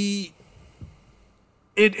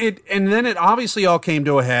and then it obviously all came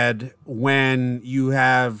to a head when you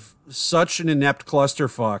have such an inept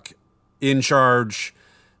clusterfuck in charge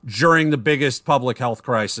during the biggest public health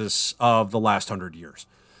crisis of the last 100 years.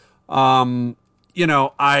 I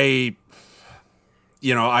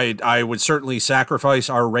would certainly sacrifice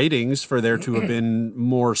our ratings for there to have been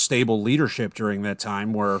more stable leadership during that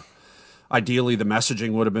time, where ideally the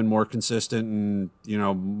messaging would have been more consistent, and,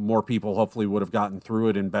 more people hopefully would have gotten through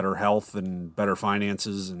it in better health and better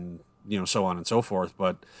finances and, so on and so forth.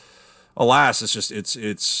 But alas,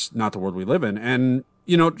 it's not the world we live in. And,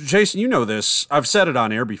 Jason, you know this, I've said it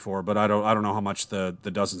on air before, but I don't know how much the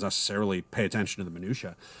dozens necessarily pay attention to the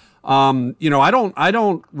minutia. I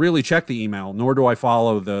don't really check the email, nor do I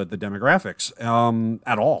follow the demographics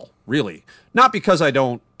at all, really. Not because I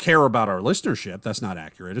don't care about our listenership. That's not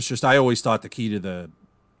accurate. It's just I always thought the key to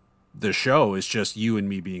the show is just you and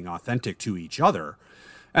me being authentic to each other,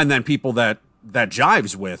 and then people that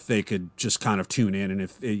jives with, they could just kind of tune in. And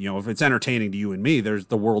if it's entertaining to you and me,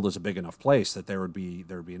 the world is a big enough place that there would be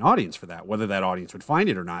an audience for that. Whether that audience would find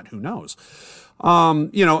it or not, who knows?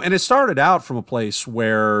 And it started out from a place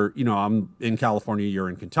where, I'm in California, you're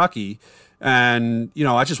in Kentucky, and,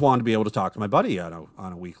 I just wanted to be able to talk to my buddy on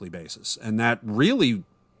a weekly basis. And that really,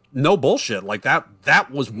 no bullshit, like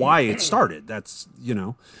that was why it started. That's,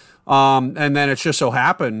 and then it just so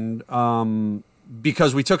happened,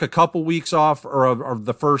 because we took a couple weeks off of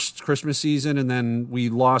the first Christmas season, and then we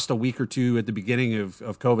lost a week or two at the beginning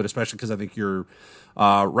of COVID, especially because I think your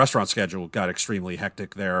restaurant schedule got extremely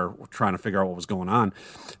hectic there, trying to figure out what was going on.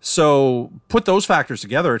 So put those factors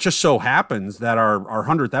together. It just so happens that our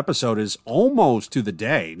 100th episode is almost to the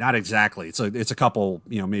day. Not exactly. It's a couple,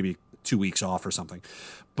 maybe 2 weeks off or something.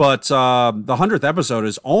 But the 100th episode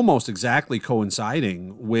is almost exactly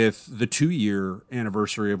coinciding with the 2-year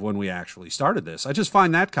anniversary of when we actually started this. I just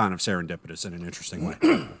find that kind of serendipitous in an interesting way.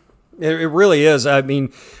 It really is. I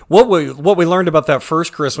mean, what we learned about that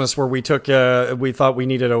first Christmas where we took, we thought we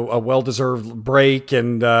needed a well-deserved break,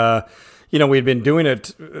 and we had been doing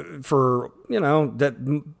it for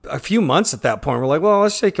a few months at that point. We're like, well,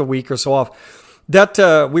 let's take a week or so off.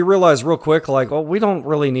 That we realized real quick, like, well, we don't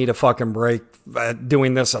really need a fucking break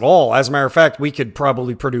doing this at all. As a matter of fact, we could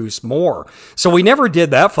probably produce more. So we never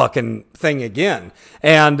did that fucking thing again.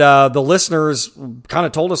 And the listeners kind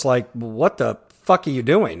of told us, like, what the fuck are you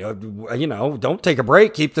doing? Don't take a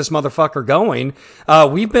break. Keep this motherfucker going.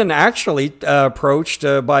 We've been actually approached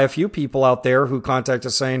by a few people out there who contact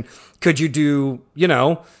us saying, could you do,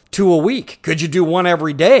 2 a week? Could you do one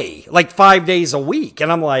every day? Like 5 days a week?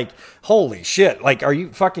 And I'm like, holy shit. Like, are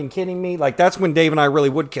you fucking kidding me? Like, that's when Dave and I really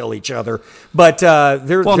would kill each other. But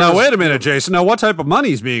now, wait a minute, Jason. Now, what type of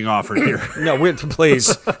money is being offered here? No,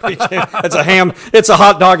 please. It's a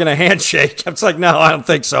hot dog and a handshake. It's like, no, I don't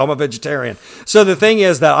think so. I'm a vegetarian. So the thing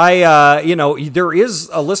is that there is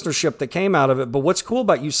a listenership that came out of it. But what's cool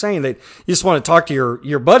about you saying that you just want to talk to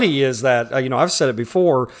your buddy is that, I've said it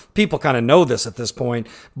before, people kind of know this at this point,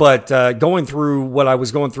 but going through what I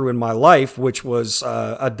was going through in my life, which was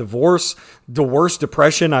a divorce, the worst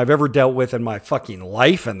depression I've ever dealt with in my fucking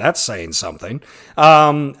life, and that's saying something.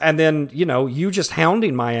 And then, you just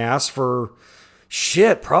hounding my ass for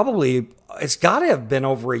shit, probably it's got to have been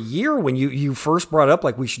over a year when you first brought up,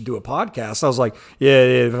 like, we should do a podcast. I was like,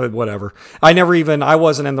 yeah, whatever. I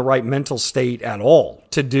wasn't in the right mental state at all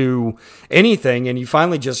to do anything. And you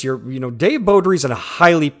finally just, Dave Beaudry's a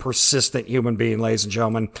highly persistent human being, ladies and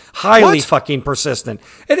gentlemen. Highly fucking persistent.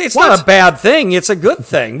 It's not a bad thing. It's a good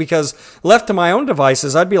thing, because left to my own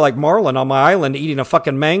devices, I'd be like Marlin on my island eating a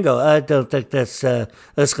fucking mango. I don't think that's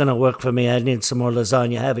going to work for me. I need some more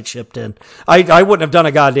lasagna. Have it shipped in. I wouldn't have done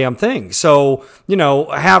a goddamn thing. So,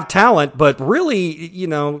 have talent, but really,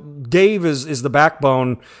 Dave is the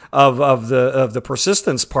backbone of the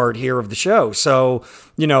persistence part here of the show. So,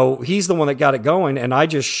 he's the one that got it going, and I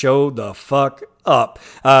just showed the fuck up.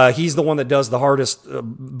 He's the one that does the hardest,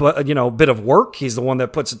 bit of work. He's the one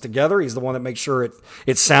that puts it together. He's the one that makes sure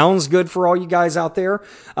it sounds good for all you guys out there.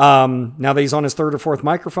 Now that he's on his 3rd or 4th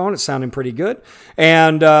microphone, it's sounding pretty good.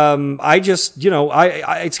 And, I just,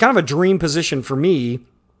 it's kind of a dream position for me,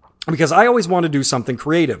 because I always want to do something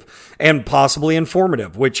creative and possibly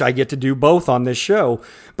informative, which I get to do both on this show.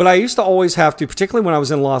 But I used to always have to, particularly when I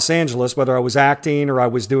was in Los Angeles, whether I was acting or I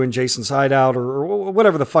was doing Jason's Hideout or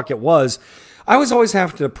whatever the fuck it was, I was always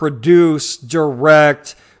have to produce,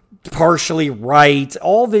 direct, partially write,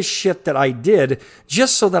 all this shit that I did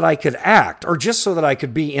just so that I could act, or just so that I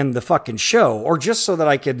could be in the fucking show, or just so that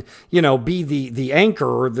I could, be the anchor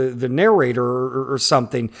or the narrator or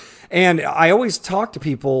something. And I always talk to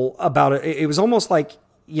people about it. It was almost like,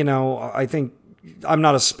 I think, I'm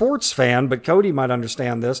not a sports fan, but Cody might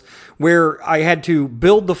understand this, where I had to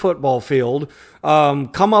build the football field,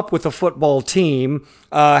 come up with a football team,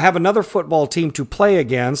 have another football team to play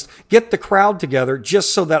against, get the crowd together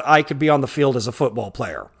just so that I could be on the field as a football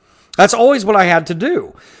player. That's always what I had to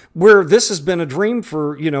do. Where this has been a dream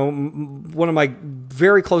for, one of my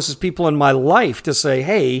very closest people in my life to say,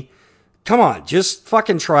 hey, come on, just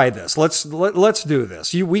fucking try this. Let's do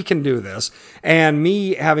this. We can do this. And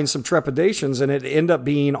me having some trepidations, and it ended up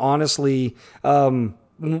being honestly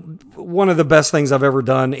one of the best things I've ever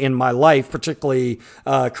done in my life, particularly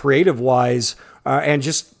creative wise, and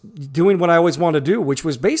just doing what I always wanted to do, which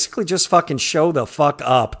was basically just fucking show the fuck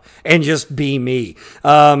up and just be me.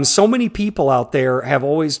 So many people out there have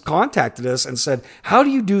always contacted us and said, how do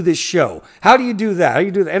you do this show? How do you do that? How do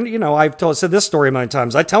you do that? And, I've said this story many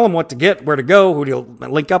times. I tell them what to get, where to go, who to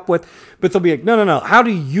link up with, but they'll be like, no. How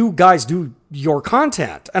do you guys do your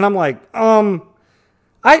content? And I'm like,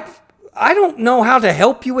 I don't know how to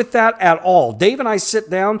help you with that at all. Dave and I sit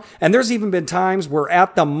down, and there's even been times where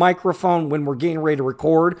at the microphone when we're getting ready to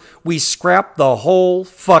record, we scrap the whole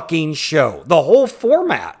fucking show, the whole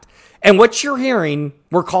format. And what you're hearing,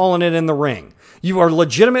 we're calling it In the Ring. You are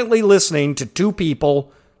legitimately listening to two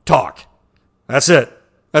people talk. That's it.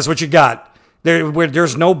 That's what you got. Where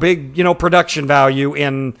there's no big, production value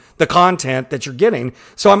in the content that you're getting.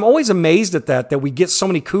 So I'm always amazed at that we get so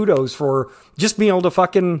many kudos for just being able to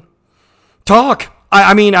fucking talk.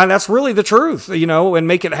 I mean, that's really the truth, and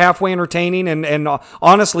make it halfway entertaining. And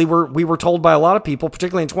honestly, we were told by a lot of people,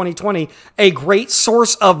 particularly in 2020, a great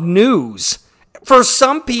source of news. For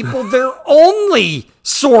some people, their only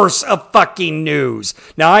source of fucking news.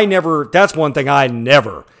 Now, that's one thing I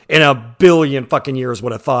never in a billion fucking years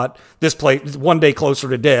would have thought this place, One Day Closer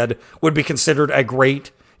to Dead, would be considered a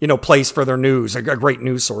great, place for their news, a great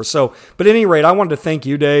news source. So, but at any rate, I wanted to thank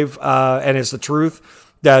you, Dave, and it's the truth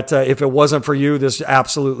that if it wasn't for you, this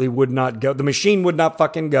absolutely would not go. The machine would not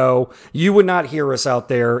fucking go. You would not hear us out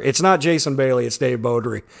there. It's not Jason Bailey, it's Dave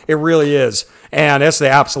Beaudry. It really is. And that's the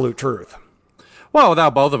absolute truth. Well,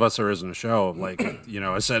 without both of us, there isn't a show. Like,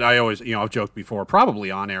 I said, I always, I've joked before,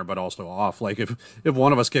 probably on air, but also off. Like, if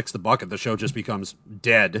one of us kicks the bucket, the show just becomes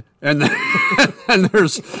dead, and then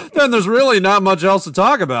there's really not much else to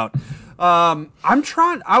talk about. I'm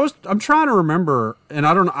trying to remember, and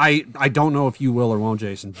I don't know if you will or won't,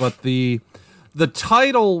 Jason, but the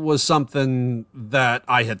title was something that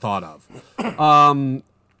I had thought of.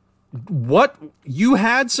 What you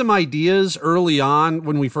had some ideas early on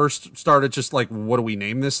when we first started, just like, what do we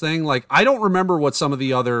name this thing? Like, I don't remember what some of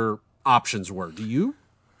the other options were. Do you?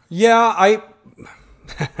 Yeah,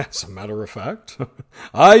 as a matter of fact,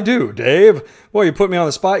 I do, Dave. Well, you put me on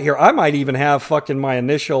the spot here. I might even have fucking my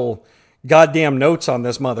initial goddamn notes on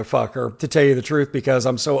this motherfucker, to tell you the truth, because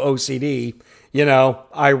I'm so OCD.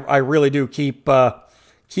 I really do keep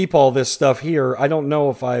all this stuff here. I don't know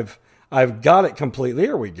if I've got it completely.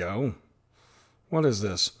 Here we go. What is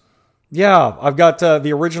this? Yeah, I've got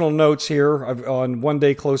the original notes here on One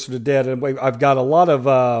Day Closer to Dead, and I've got a lot of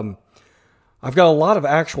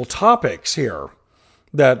actual topics here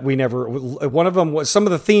that we never. One of them was some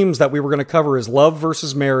of the themes that we were going to cover is love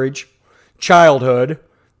versus marriage, childhood,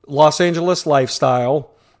 Los Angeles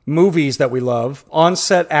lifestyle, movies that we love,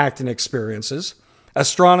 on-set acting experiences,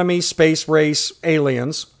 astronomy, space race,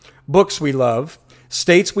 aliens, books we love,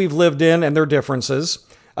 states we've lived in and their differences,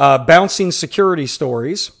 bouncing security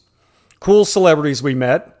stories, cool celebrities we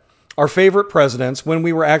met, our favorite presidents, when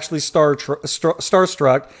we were actually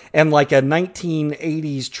starstruck, and like a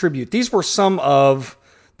 1980s tribute. These were some of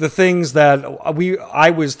the things that I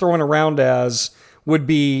was throwing around as would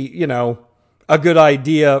be, a good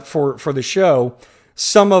idea for the show.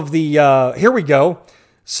 Some of the, here we go.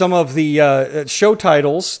 Some of the show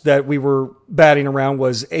titles that we were batting around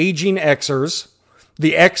was Aging Xers,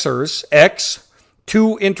 The Xers, X,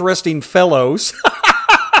 Two Interesting Fellows.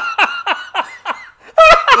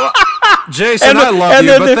 Jason, I love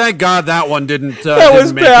you, but thank God that one didn't make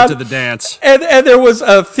it to the dance. And there was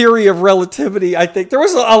a theory of relativity, I think. There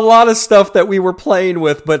was a lot of stuff that we were playing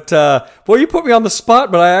with, but boy, you put me on the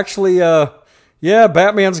spot, but I actually,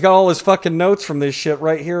 Batman's got all his fucking notes from this shit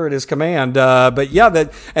right here at his command. But yeah,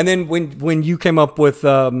 and then when you came up with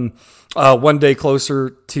One Day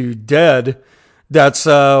Closer to Dead, that's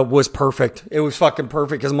was perfect. It was fucking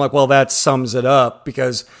perfect because I'm like, well, that sums it up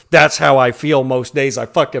because that's how I feel most days. I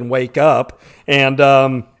fucking wake up and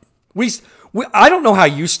I don't know how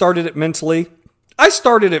you started it mentally. I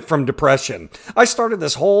started it from depression. I started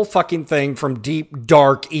this whole fucking thing from deep,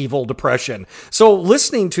 dark, evil depression. So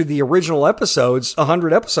listening to the original episodes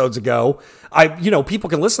 100 episodes ago, people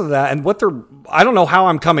can listen to that and I don't know how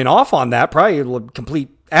I'm coming off on that. Probably a complete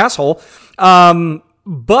asshole.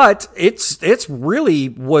 But it's really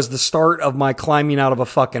was the start of my climbing out of a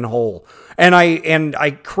fucking hole. And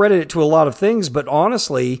I credit it to a lot of things, but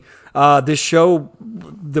honestly, this show,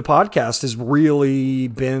 the podcast, has really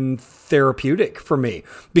been therapeutic for me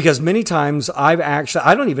because many times I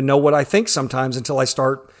don't even know what I think sometimes until I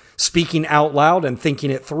start speaking out loud and thinking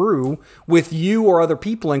it through with you or other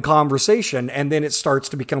people in conversation. And then it starts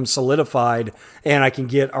to become solidified and I can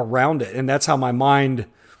get around it. And that's how my mind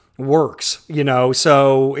works,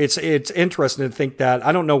 so it's interesting to think that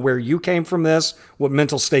I don't know where you came from this, what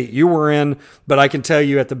mental state you were in, but I can tell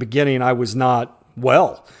you at the beginning, I was not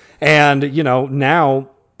well. And, now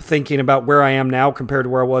thinking about where I am now compared to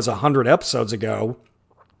where I was 100 episodes ago,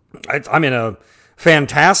 I'm in a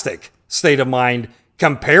fantastic state of mind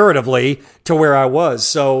comparatively to where I was.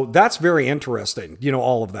 So that's very interesting,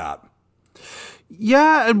 all of that.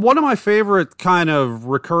 Yeah, and one of my favorite kind of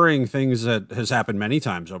recurring things that has happened many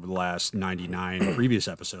times over the last 99 previous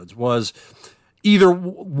episodes was either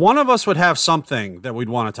one of us would have something that we'd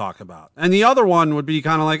want to talk about, and the other one would be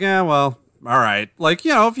kind of like, well, all right. Like,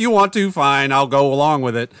 if you want to, fine, I'll go along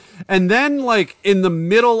with it. And then, like, in the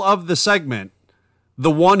middle of the segment,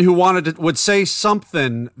 the one who wanted it would say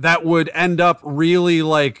something that would end up really,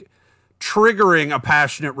 like, triggering a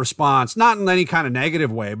passionate response, not in any kind of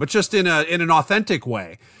negative way, but just in an authentic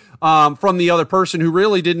way, from the other person who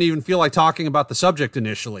really didn't even feel like talking about the subject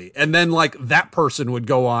initially. And then like that person would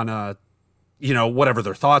go on a, whatever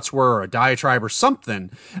their thoughts were, or a diatribe or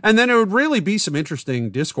something. And then it would really be some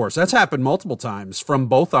interesting discourse. That's happened multiple times from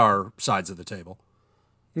both our sides of the table.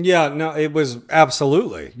 Yeah, no, it was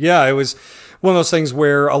absolutely. Yeah, it was one of those things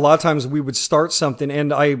where a lot of times we would start something,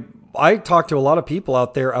 and I talked to a lot of people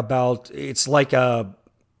out there about it's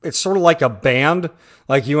sort of like a band,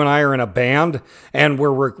 like you and I are in a band, and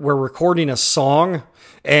we're recording a song,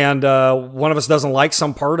 and one of us doesn't like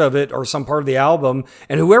some part of it or some part of the album,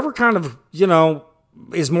 and whoever kind of,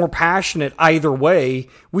 is more passionate either way,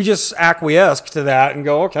 we just acquiesce to that and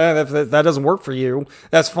go, okay, if that doesn't work for you,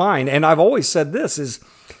 that's fine. And I've always said this is,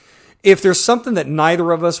 if there's something that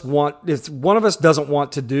neither of us want, if one of us doesn't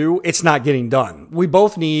want to do, it's not getting done. We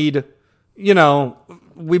both need, buy-in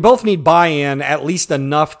at least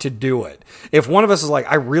enough to do it. If one of us is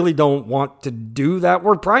like, I really don't want to do that,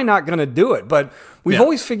 we're probably not going to do it. But we've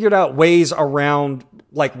always figured out ways around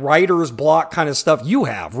like writer's block kind of stuff. You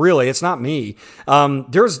have, really. It's not me.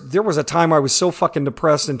 There was a time I was so fucking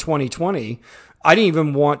depressed in 2020.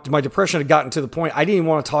 My depression had gotten to the point I didn't even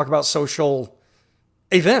want to talk about social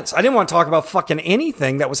events. I didn't want to talk about fucking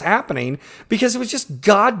anything that was happening because it was just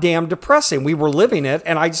goddamn depressing. We were living it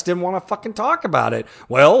and I just didn't want to fucking talk about it.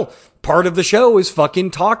 Well, part of the show is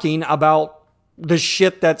fucking talking about the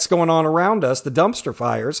shit that's going on around us, the dumpster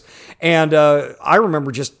fires. And I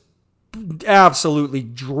remember just absolutely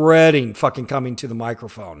dreading fucking coming to the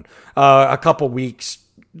microphone a couple weeks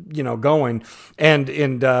going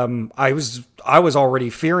and I was already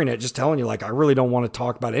fearing it, just telling you, like, I really don't want to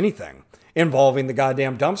talk about anything involving the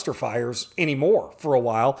goddamn dumpster fires anymore for a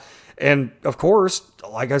while. And of course,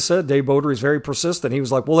 like I said, Dave Bodery is very persistent. He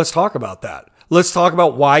was like, well, let's talk about that. Let's talk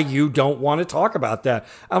about why you don't want to talk about that.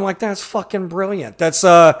 I'm like, that's fucking brilliant. That's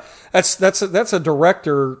a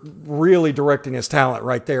director really directing his talent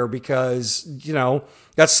right there, because,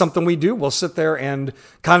 that's something we do. We'll sit there and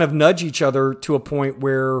kind of nudge each other to a point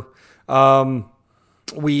where,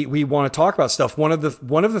 we want to talk about stuff. One of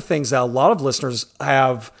the things that a lot of listeners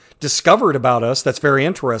have discovered about us that's very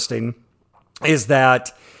interesting is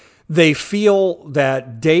that they feel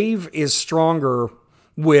that Dave is stronger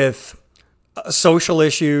with social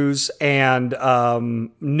issues and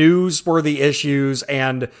newsworthy issues,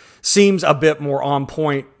 and seems a bit more on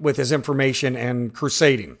point with his information and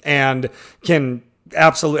crusading, and can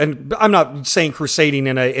absolutely. And I'm not saying crusading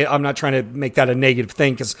I'm not trying to make that a negative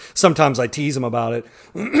thing, because sometimes I tease him about it.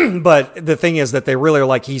 But the thing is that they really are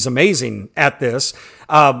like, he's amazing at this.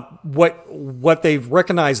 What they've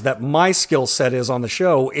recognized that my skill set is on the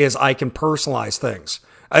show is I can personalize things.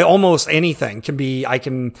 Almost anything I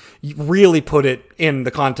can really put it in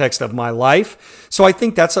the context of my life. So I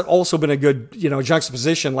think that's also been a good,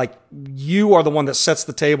 juxtaposition. Like, you are the one that sets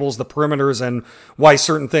the tables, the perimeters, and why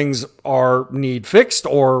certain things need fixed,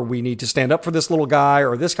 or we need to stand up for this little guy,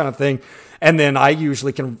 or this kind of thing. And then I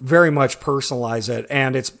usually can very much personalize it.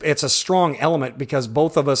 And it's a strong element because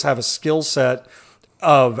both of us have a skill set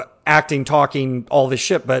of acting, talking, all this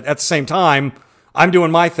shit. But at the same time, I'm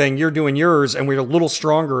doing my thing, you're doing yours, and we're a little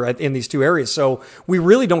stronger in these two areas. So we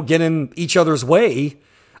really don't get in each other's way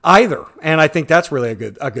either. And I think that's really a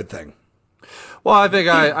good thing. Well, I think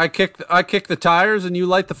I kick the tires and you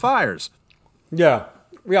light the fires. Yeah.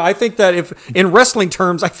 Yeah, I think that if in wrestling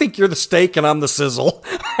terms, I think you're the steak and I'm the sizzle.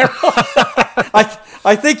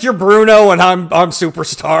 I think you're Bruno and I'm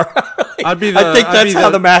Superstar. I think that's how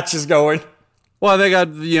the match is going. Well, I think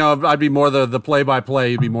I'd be more the play-by-play.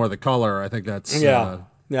 You'd be more the color. I think that's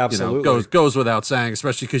absolutely goes without saying,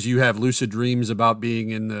 especially because you have lucid dreams about being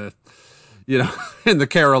in the in the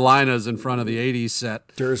Carolinas in front of the '80s set.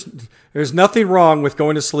 There's nothing wrong with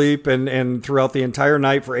going to sleep and throughout the entire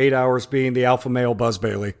night for 8 hours being the alpha male Buzz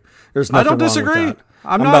Bailey. There's nothing I don't disagree. Wrong with that.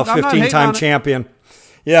 I'm about 15-time champion.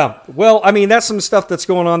 Yeah, well, I mean, that's some stuff that's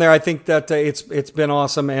going on there. I think that it's been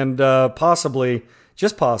awesome, and possibly.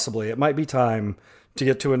 Just possibly, it might be time to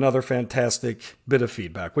get to another fantastic bit of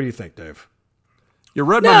feedback. What do you think, Dave? You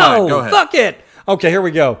read my mind. Go ahead. Fuck it. Okay, here we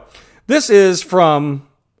go. This is from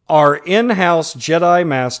our in-house Jedi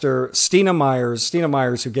Master, Stina Myers. Stina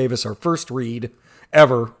Myers, who gave us our first read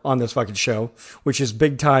ever on this fucking show, which is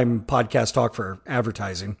big time podcast talk for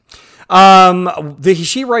advertising.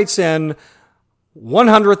 She writes in,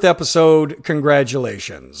 100th episode,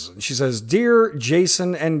 congratulations. She says, Dear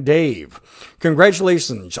Jason and Dave,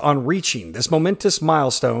 congratulations on reaching this momentous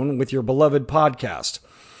milestone with your beloved podcast.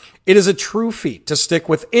 It is a true feat to stick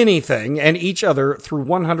with anything and each other through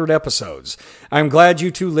 100 episodes. I'm glad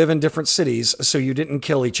you two live in different cities so you didn't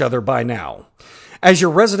kill each other by now. As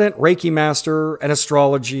your resident Reiki master and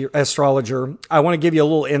astrologer, I want to give you a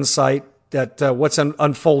little insight that what's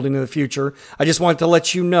unfolding in the future. I just wanted to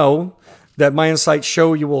let you know that my insights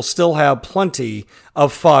show you will still have plenty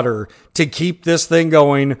of fodder to keep this thing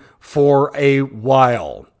going for a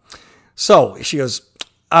while. So she goes,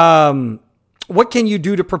 what can you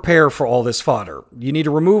do to prepare for all this fodder? You need to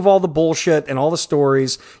remove all the bullshit and all the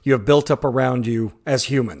stories you have built up around you as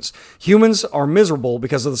humans. Humans are miserable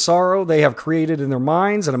because of the sorrow they have created in their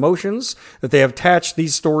minds and emotions that they have attached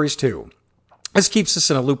these stories to. This keeps us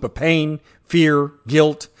in a loop of pain, fear,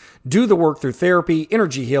 guilt. Do the work through therapy,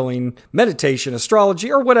 energy healing, meditation, astrology,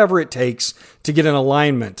 or whatever it takes to get in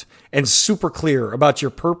alignment and super clear about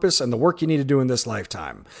your purpose and the work you need to do in this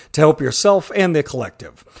lifetime to help yourself and the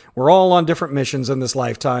collective. We're all on different missions in this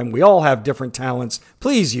lifetime. We all have different talents.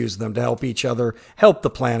 Please use them to help each other, help the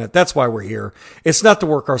planet. That's why we're here. It's not to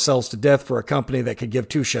work ourselves to death for a company that could give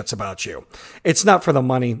two shits about you. It's not for the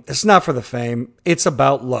money. It's not for the fame. It's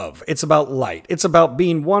about love. It's about light. It's about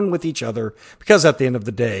being one with each other because at the end of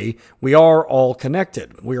the day, we are all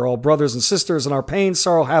connected. We are all brothers and sisters, and our pain,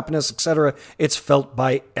 sorrow, happiness, etc., it's felt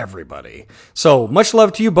by everybody. So much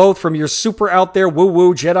love to you both from your super out there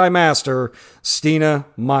woo-woo Jedi Master, Stina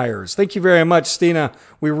Myers. Thank you very much, Stina.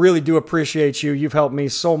 We really do appreciate you. You've helped me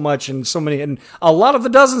so much, and so many, and a lot of the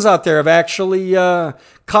dozens out there have actually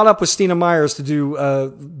caught up with Stina Myers to do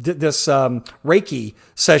this Reiki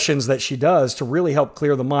sessions that she does to really help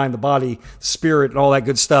clear the mind, the body, spirit, and all that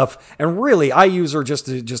good stuff. And really, I use her just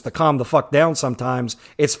to calm the fuck down sometimes.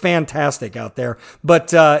 It's fantastic out there.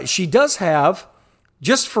 But she does have,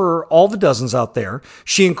 just for all the dozens out there,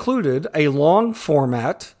 she included a long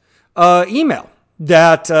format email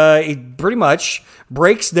that it pretty much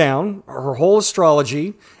breaks down her whole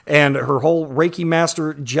astrology and her whole Reiki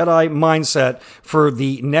Master Jedi mindset for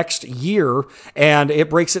the next year. And it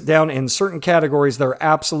breaks it down in certain categories that are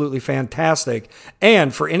absolutely fantastic.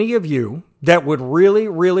 And for any of you that would really,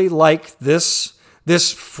 really like this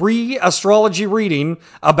free astrology reading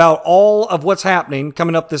about all of what's happening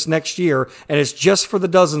coming up this next year, and it's just for the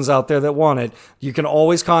dozens out there that want it, you can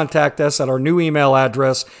always contact us at our new email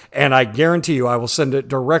address, and I guarantee you I will send it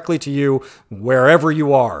directly to you wherever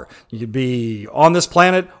you are. You could be on this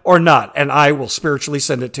planet or not, and I will spiritually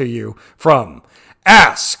send it to you from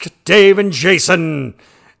Ask Dave and Jason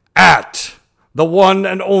at the one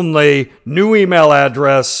and only new email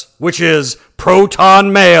address, which is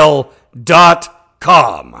protonmail.com.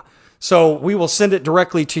 So we will send it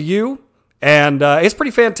directly to you, and it's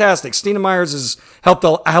pretty fantastic. Stina Myers has helped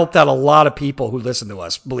out a lot of people who listen to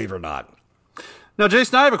us, believe it or not. Now,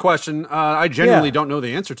 Jason, I have a question I genuinely don't know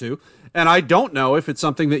the answer to, and I don't know if it's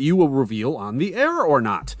something that you will reveal on the air or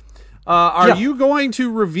not. Are you going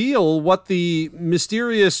to reveal what the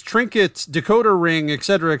mysterious trinket, decoder ring,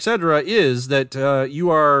 etc., is that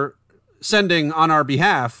you are sending on our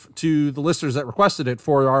behalf to the listeners that requested it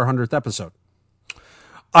for our 100th episode?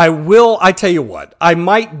 I will. I tell you what, I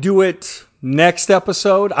might do it next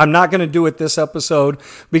episode. I'm not going to do it this episode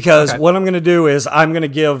because what I'm going to do is I'm going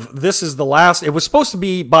to this is the last, it was supposed to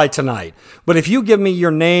be by tonight, but if you give me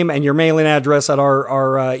your name and your mailing address at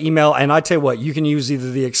our email, and I tell you what, you can use either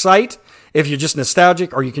the Excite if you're just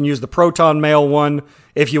nostalgic, or you can use the Proton Mail one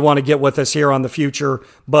if you want to get with us here on the future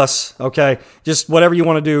bus. Okay, just whatever you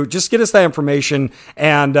want to do, just get us that information.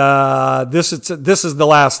 And this is the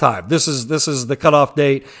last time. This is the cutoff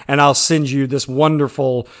date, and I'll send you this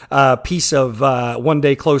wonderful piece of One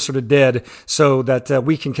Day Closer to Dead, so that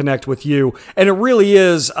we can connect with you. And it really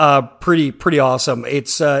is pretty awesome.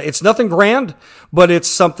 It's nothing grand, but it's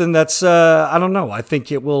something that's I don't know. I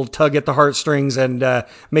think it will tug at the heartstrings and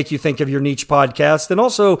make you think of your niche podcast, and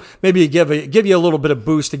also maybe give you a little bit of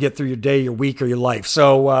boost to get through your day, your week, or your life.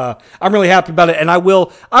 So I'm really happy about it, and I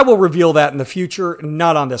will reveal that in the future,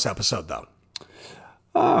 not on this episode though.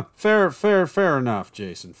 Fair enough,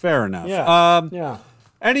 Jason. Fair enough. Yeah.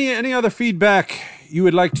 Any other feedback you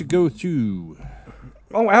would like to go to?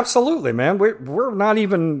 Oh, absolutely, man. We're not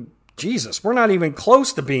even. Jesus, we're not even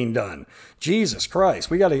close to being done. Jesus Christ,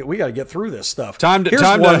 we gotta get through this stuff. Time to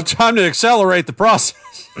accelerate the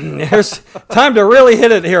process. There's time to really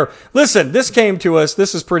hit it here. Listen, this came to us.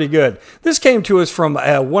 This is pretty good. This came to us from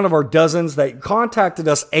one of our dozens that contacted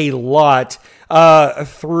us a lot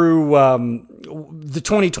through the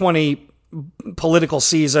 2020 political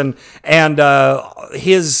season, and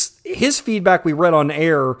his feedback we read on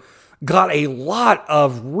air got a lot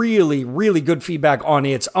of really, really good feedback on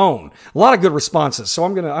its own. A lot of good responses. So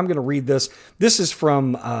I'm gonna read this. This is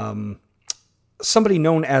from somebody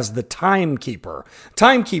known as the Timekeeper.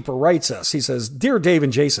 Timekeeper writes us, he says, "Dear Dave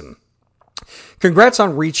and Jason, congrats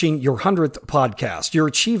on reaching your 100th podcast. Your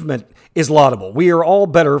achievement is laudable. We are all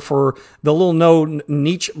better for the little known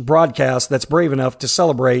niche broadcast that's brave enough to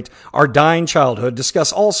celebrate our dying childhood,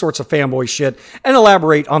 discuss all sorts of fanboy shit, and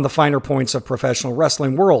elaborate on the finer points of professional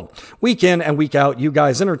wrestling world. Week in and week out, you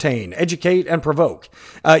guys entertain, educate, and provoke.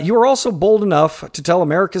 You are also bold enough to tell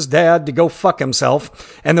America's dad to go fuck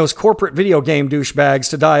himself and those corporate video game douchebags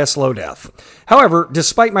to die a slow death. However,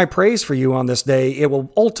 despite my praise for you on this day, it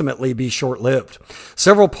will ultimately be short-lived.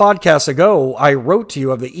 Several podcasts ago, I wrote to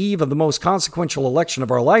you of the eve of the most consequential election of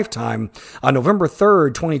our lifetime on November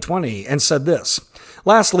 3rd, 2020, and said this: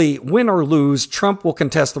 lastly, win or lose, Trump will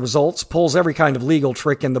contest the results, pulls every kind of legal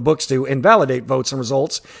trick in the books to invalidate votes and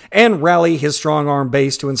results, and rally his strong-arm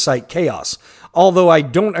base to incite chaos. Although I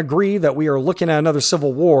don't agree that we are looking at another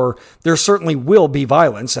civil war, there certainly will be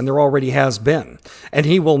violence, and there already has been, and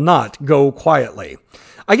he will not go quietly.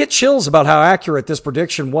 I get chills about how accurate this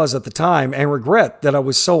prediction was at the time and regret that I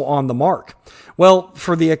was so on the mark. Well,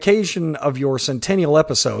 for the occasion of your centennial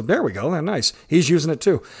episode, there we go, nice, he's using it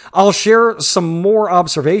too, I'll share some more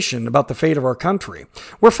observation about the fate of our country.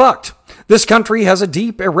 We're fucked. This country has a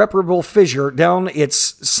deep, irreparable fissure down its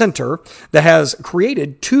center that has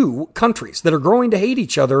created two countries that are growing to hate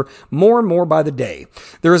each other more and more by the day.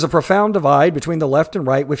 There is a profound divide between the left and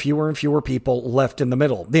right, with fewer and fewer people left in the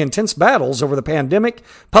middle. The intense battles over the pandemic,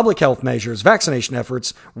 public health measures, vaccination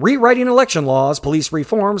efforts, rewriting election laws, police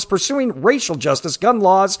reforms, pursuing racial justice, gun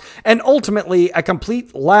laws, and ultimately a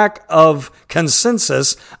complete lack of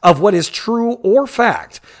consensus of what is true or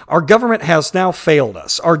fact. Our government has now failed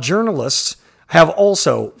us. Our journalists have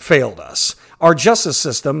also failed us. Our justice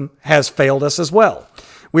system has failed us as well.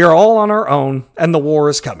 We are all on our own, and the war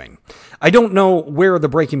is coming. I don't know where the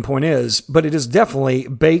breaking point is, but it is definitely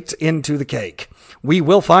baked into the cake. We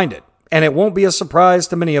will find it, and it won't be a surprise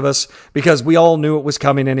to many of us because we all knew it was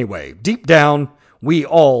coming anyway. Deep down, we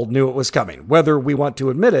all knew it was coming, whether we want to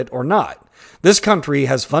admit it or not. This country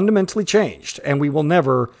has fundamentally changed, and we will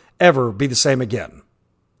never, ever be the same again.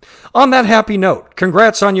 On that happy note,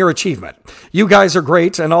 congrats on your achievement. You guys are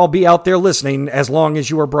great, and I'll be out there listening as long as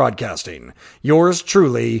you are broadcasting. Yours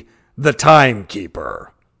truly, the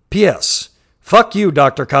Timekeeper. P.S. Fuck you,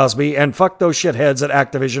 Dr. Cosby, and fuck those shitheads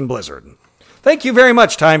at Activision Blizzard. Thank you very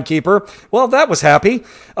much, Timekeeper. Well, that was happy,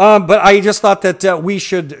 but I just thought that we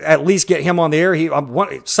should at least get him on the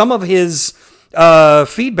air. Some of his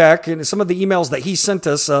feedback and some of the emails that he sent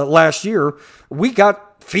us last year, we got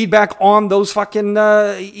feedback on those fucking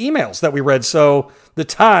emails that we read. So the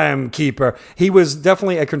Timekeeper, he was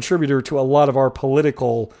definitely a contributor to a lot of our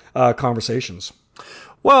political conversations.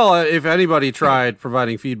 Well, if anybody tried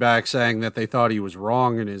providing feedback saying that they thought he was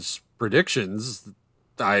wrong in his predictions,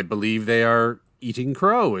 I believe they are eating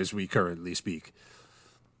crow as we currently speak.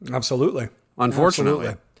 Absolutely. Unfortunately.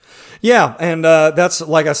 Absolutely. Yeah, and that's,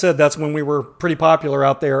 like I said, that's when we were pretty popular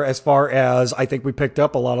out there as far as I think we picked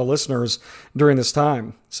up a lot of listeners during this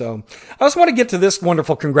time. So I just want to get to this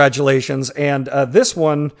wonderful congratulations, and this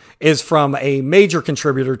one is from a major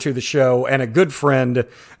contributor to the show and a good friend,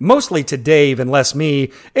 mostly to Dave and less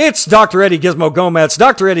me. It's Dr. Eddie Gizmo Gomez.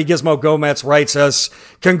 Dr. Eddie Gizmo Gomez writes us,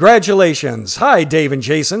 congratulations. Hi, Dave and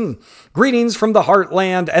Jason. Greetings from the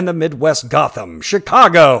Heartland and the Midwest Gotham,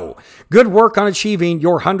 Chicago. Good work on achieving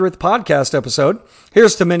your 100th podcast episode.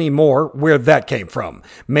 Here's to many more where that came from.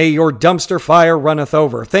 May your dumpster fire runneth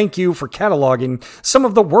over. Thank you for cataloging some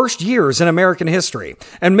of the worst years in American history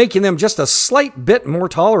and making them just a slight bit more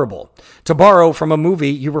tolerable. To borrow from a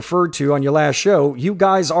movie you referred to on your last show, you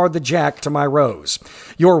guys are the Jack to my Rose.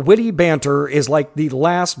 Your witty banter is like the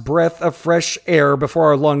last breath of fresh air before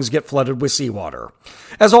our lungs get flooded with seawater.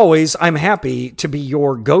 As always, I'm happy to be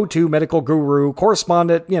your go-to medical guru,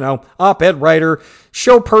 correspondent, op-ed writer,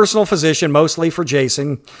 show personal physician, mostly for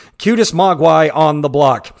Jason, cutest mogwai on the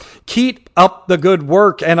block. Keep up the good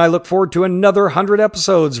work, and I look forward to another 100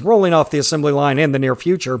 episodes rolling off the assembly line in the near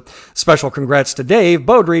future. Special congrats to Dave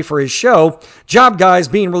Beaudry for his show, Job Guys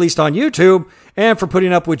being released on YouTube, and for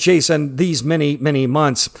putting up with Jason these many, many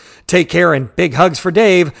months. Take care, and big hugs for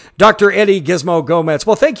Dave, Dr. Eddie Gizmo Gomez.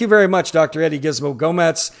 Well, thank you very much, Dr. Eddie Gizmo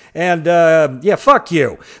Gomez, and fuck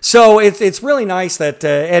you. So it's really nice that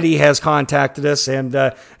Eddie has contacted us,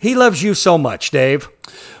 and he loves you so much, Dave.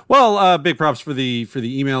 Well, big props for the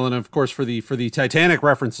email, and of course for the Titanic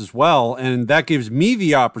reference as well, and that gives me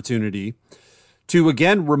the opportunity to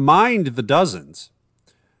again remind the dozens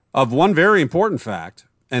of one very important fact,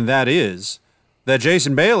 and that is that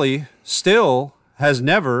Jason Bailey still has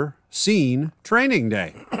never seen Training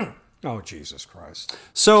Day. Oh, Jesus Christ.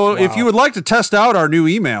 So if you would like to test out our new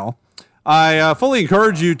email, I fully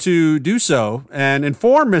encourage you to do so and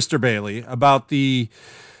inform Mr. Bailey about the,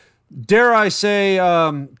 dare I say,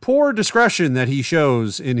 poor discretion that he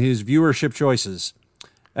shows in his viewership choices.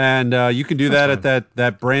 And you can do that at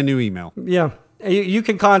that brand new email. Yeah. You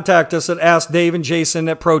can contact us at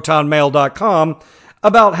AskDaveAndJason@ProtonMail.com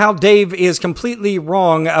about how Dave is completely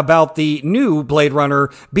wrong about the new Blade Runner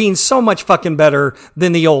being so much fucking better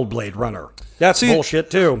than the old Blade Runner. That's bullshit,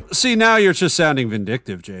 too. See, now you're just sounding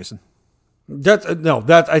vindictive, Jason.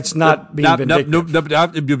 It's not being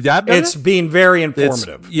vindictive. It's being very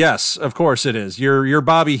informative. Yes, of course it is. You're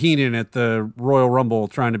Bobby Heenan at the Royal Rumble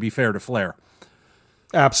trying to be fair to Flair.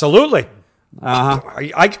 Absolutely.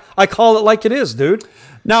 I call it like it is, dude.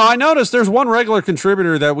 Now, I noticed there's one regular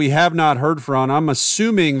contributor that we have not heard from. I'm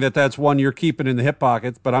assuming that that's one you're keeping in the hip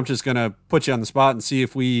pocket, but I'm just going to put you on the spot and see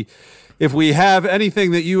if we have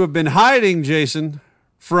anything that you have been hiding, Jason,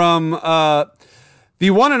 from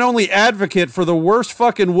the one and only advocate for the worst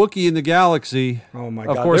fucking Wookiee in the galaxy. Oh my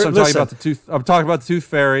God! Of course, I'm talking about the Tooth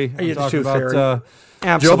Fairy. I'm talking about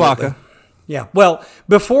Chewbacca. Yeah. Well,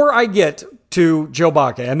 before I get to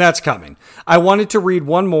Chewbacca, and that's coming, I wanted to read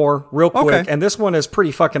one more real quick, and this one is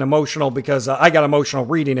pretty fucking emotional because I got emotional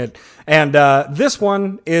reading it. And this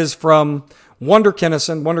one is from Wonder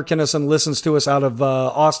Kinnison. Wonder Kinnison listens to us out of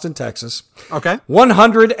Austin, Texas. Okay.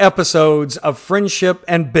 100 episodes of friendship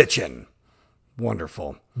and bitchin'.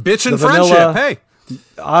 Wonderful. Bitchin' friendship. Hey.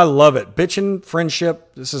 I love it. Bitchin'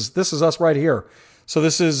 friendship. This is us right here. So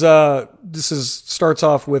this is starts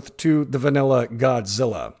off with To the Vanilla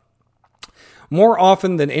Godzilla. More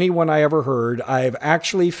often than anyone I ever heard, I've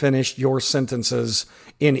actually finished your sentences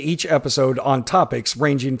in each episode on topics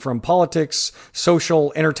ranging from politics,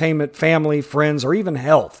 social, entertainment, family, friends, or even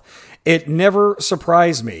health. It never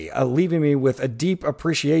surprised me, leaving me with a deep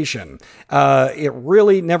appreciation. It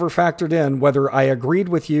really never factored in whether I agreed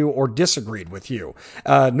with you or disagreed with you,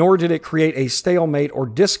 nor did it create a stalemate or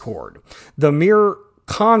discord. The mere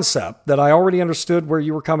concept that I already understood where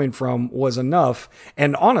you were coming from was enough,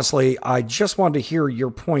 and honestly, I just wanted to hear your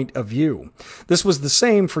point of view. This was the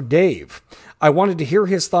same for Dave. I wanted to hear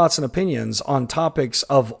his thoughts and opinions on topics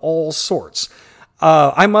of all sorts.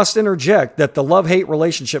 I must interject that the love-hate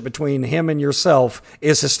relationship between him and yourself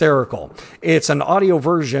is hysterical. It's an audio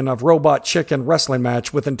version of Robot Chicken wrestling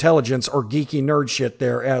match with intelligence or geeky nerd shit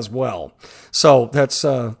there as well. So that's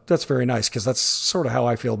very nice because that's sort of how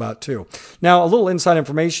I feel about it too. Now, a little inside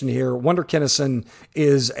information here. Wonder Kinnison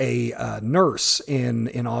is a nurse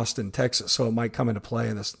in Austin, Texas, so it might come into play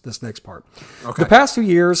in this next part. Okay. The past 2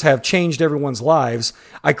 years have changed everyone's lives.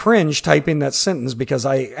 I cringe typing that sentence because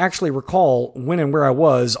I actually recall when and where I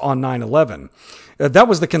was on 9/11. That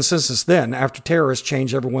was the consensus then, after terrorists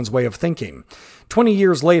changed everyone's way of thinking. 20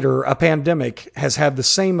 years later, a pandemic has had the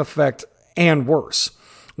same effect and worse.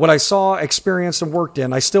 What I saw, experienced, and worked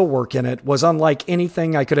in, I still work in it, was unlike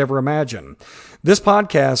anything I could ever imagine. This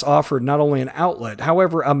podcast offered not only an outlet,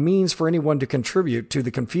 however, a means for anyone to contribute to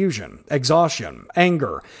the confusion, exhaustion,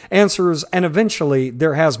 anger, answers, and eventually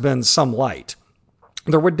there has been some light.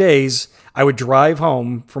 There were days I would drive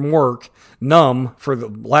home from work, numb for the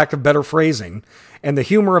lack of better phrasing, and the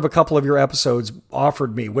humor of a couple of your episodes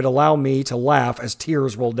offered me would allow me to laugh as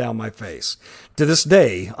tears rolled down my face. To this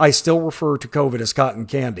day, I still refer to COVID as cotton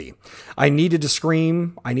candy. I needed to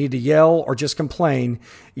scream, I needed to yell, or just complain,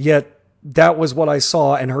 yet that was what I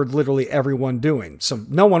saw and heard literally everyone doing. So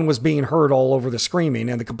no one was being heard all over the screaming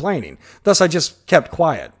and the complaining. Thus, I just kept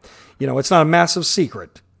quiet. You know, it's not a massive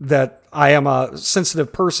secret that I am a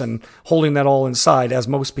sensitive person holding that all inside, as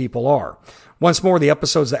most people are. Once more, the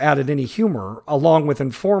episodes that added any humor, along with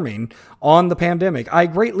informing on the pandemic, I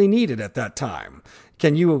greatly needed at that time.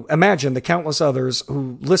 Can you imagine the countless others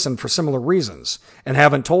who listened for similar reasons and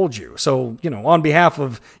haven't told you? So, on behalf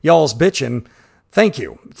of y'all's bitchin', thank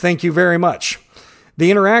you. Thank you very much. The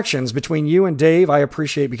interactions between you and Dave I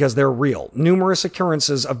appreciate because they're real. Numerous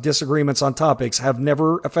occurrences of disagreements on topics have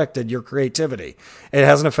never affected your creativity. It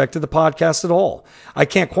hasn't affected the podcast at all. I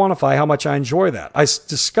can't quantify how much I enjoy that. I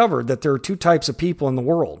discovered that there are two types of people in the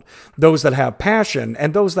world. Those that have passion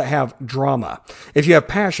and those that have drama. If you have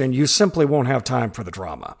passion, you simply won't have time for the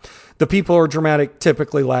drama. The people who are dramatic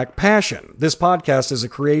typically lack passion. This podcast is a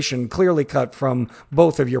creation clearly cut from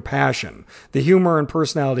both of your passion. The humor and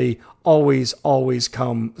personality always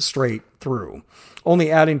come straight through. Only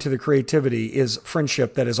adding to the creativity is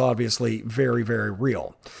friendship that is obviously very, very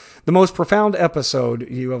real. The most profound episode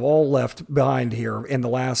you have all left behind here in the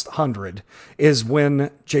last 100 is when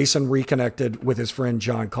Jason reconnected with his friend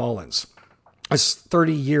John Collins. His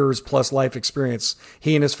 30 years plus life experience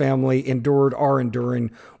he and his family are enduring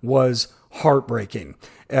was heartbreaking.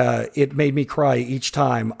 It made me cry each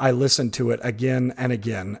time I listened to it again and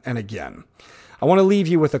again and again. I want to leave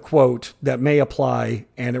you with a quote that may apply,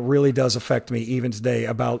 and it really does affect me even today,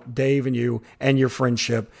 about Dave and you and your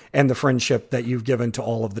friendship and the friendship that you've given to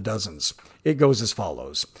all of the dozens. It goes as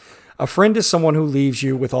follows. A friend is someone who leaves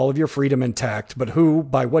you with all of your freedom intact, but who,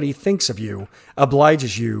 by what he thinks of you,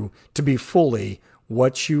 obliges you to be fully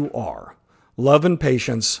what you are. Love and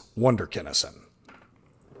patience, Wonder Kinnison.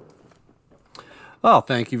 Well,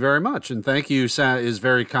 thank you very much, and thank you is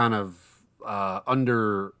very kind of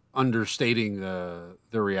understating the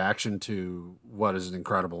reaction to what is an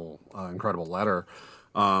incredible letter.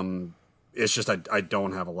 It's just I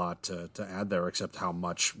don't have a lot to add there except how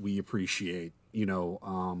much we appreciate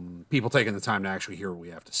people taking the time to actually hear what we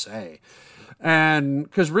have to say. And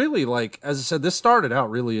because really, like, as I said, this started out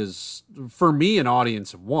really as, for me, an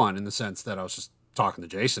audience of one, in the sense that I was just talking to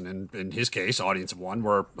Jason, and in his case, audience of one,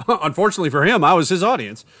 where unfortunately for him, I was his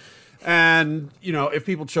audience. And, if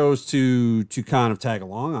people chose to kind of tag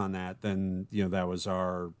along on that, then, that was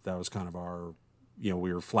kind of our, we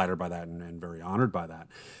were flattered by that and very honored by that.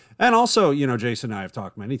 And also, Jason and I have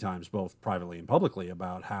talked many times, both privately and publicly,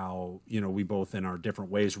 about how, we both in our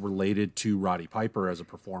different ways related to Roddy Piper as a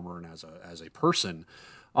performer and as a person,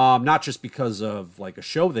 not just because of like a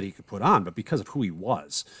show that he could put on, but because of who he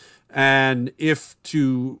was. And if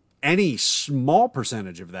to any small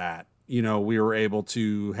percentage of that, we were able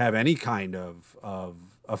to have any kind of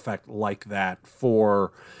effect like that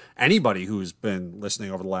for anybody who's been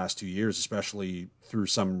listening over the last 2 years, especially through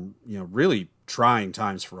some, really trying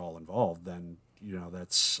times for all involved, then,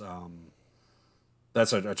 that's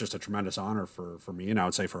just a tremendous honor for me, and I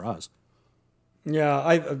would say for us.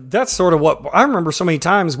 Yeah, that's sort of what I remember. So many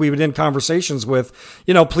times we would end conversations with,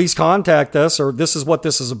 please contact us, or this is what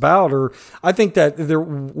this is about. Or I think that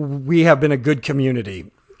we have been a good community,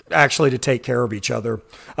 actually, to take care of each other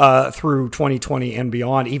through 2020 and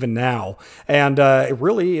beyond, even now. And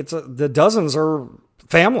the dozens are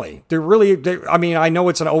family. I mean, I know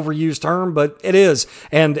it's an overused term, but it is.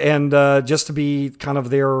 And just to be kind of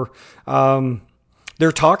their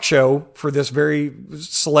talk show for this very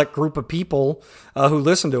select group of people who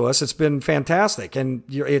listen to us, it's been fantastic. And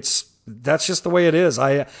that's just the way it is.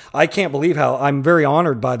 I can't believe how I'm very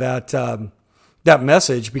honored by that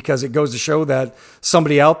message, because it goes to show that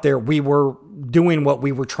somebody out there, we were doing what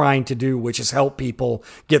we were trying to do, which is help people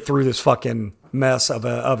get through this fucking mess of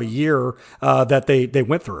a year that they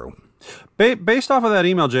went through. Based off of that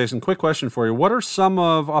email, Jason, quick question for you. What are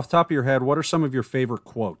off the top of your head, what are some of your favorite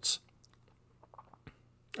quotes?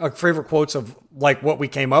 Favorite quotes of like what we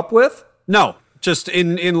came up with? No, just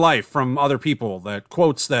in life from other people, that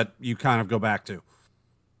quotes that you kind of go back to.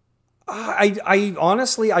 I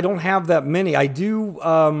honestly, I don't have that many. I do.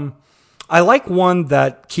 I like one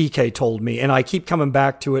that Kike told me, and I keep coming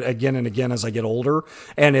back to it again and again as I get older.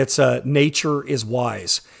 And it's nature is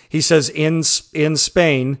wise. He says in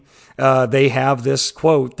Spain, they have this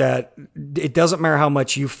quote that it doesn't matter how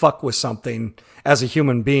much you fuck with something as a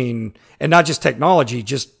human being, and not just technology,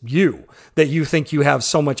 just that you think you have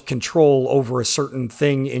so much control over a certain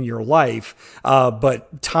thing in your life,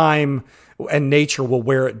 but time and nature will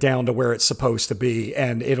wear it down to where it's supposed to be,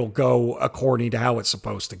 and it'll go according to how it's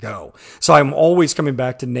supposed to go. So I'm always coming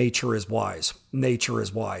back to nature is wise. Nature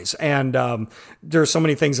is wise. And there's so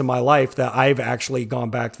many things in my life that I've actually gone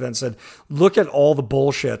back to that and said, look at all the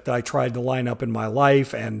bullshit that I tried to line up in my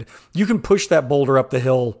life, and you can push that boulder up the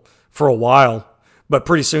hill for a while, but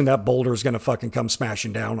pretty soon that boulder is going to fucking come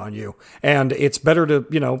smashing down on you. And it's better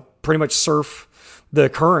to, pretty much surf the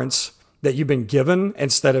currents that you've been given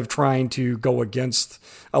instead of trying to go against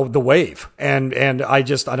the wave. And I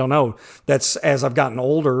don't know. That's, as I've gotten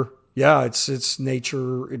older, yeah, it's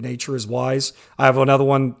nature is wise. I have another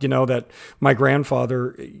one, that my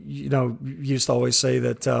grandfather, used to always say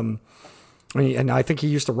that, and I think he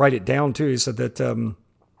used to write it down too. He said that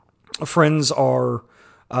friends are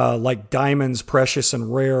like diamonds, precious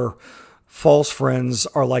and rare. False friends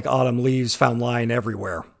are like autumn leaves found lying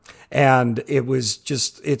everywhere. And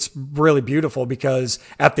it's really beautiful, because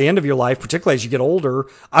at the end of your life, particularly as you get older,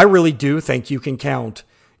 I really do think you can count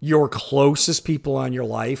your closest people on your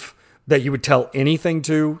life that you would tell anything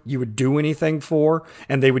to, you would do anything for,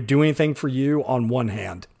 and they would do anything for you on one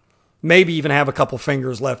hand. Maybe even have a couple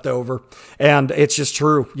fingers left over. And it's just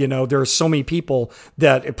true. There are so many people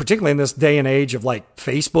that, particularly in this day and age of like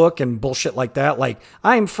Facebook and bullshit like that, like,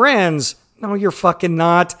 I'm friends. No, you're fucking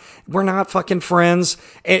not. We're not fucking friends.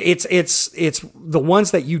 It's the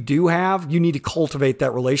ones that you do have, you need to cultivate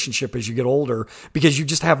that relationship as you get older because you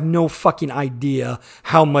just have no fucking idea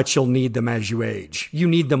how much you'll need them as you age. You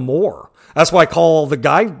need them more. That's why I call the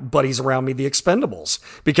guy buddies around me the Expendables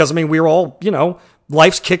because, I mean, we're all,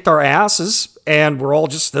 life's kicked our asses and we're all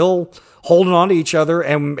just still holding on to each other.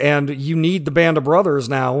 And you need the band of brothers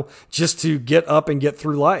now just to get up and get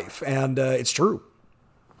through life. And it's true.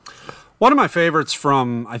 One of my favorites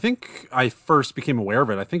from, I think I first became aware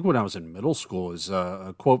of it, I think when I was in middle school, is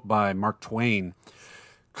a quote by Mark Twain.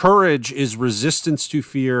 Courage is resistance to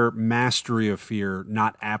fear, mastery of fear,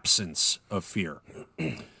 not absence of fear.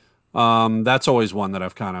 That's always one that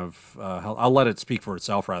I've kind of, I'll let it speak for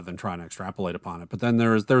itself rather than trying to extrapolate upon it. But then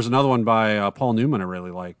there's another one by Paul Newman I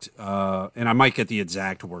really liked, and I might get the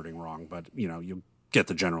exact wording wrong, but you get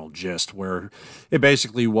the general gist, where it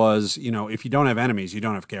basically was, if you don't have enemies, you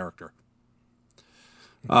don't have character.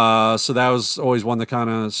 So that was always one that kind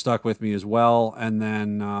of stuck with me as well. And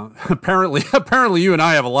then apparently you and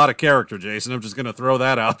I have a lot of character, Jason. I'm just going to throw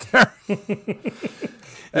that out there.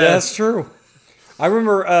 That's true. I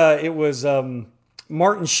remember it was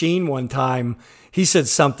Martin Sheen one time. He said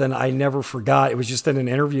something I never forgot. It was just in an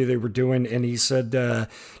interview they were doing, and he said,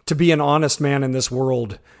 to be an honest man in this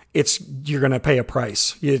world, you're going to pay a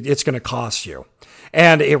price. It's going to cost you.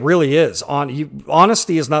 And it really is.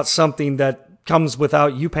 Honesty is not something that comes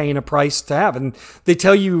without you paying a price to have. And they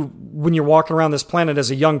tell you when you're walking around this planet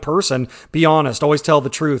as a young person, be honest, always tell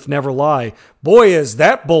the truth, never lie. Boy, is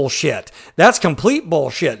that bullshit. That's complete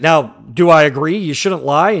bullshit. Now, do I agree? You shouldn't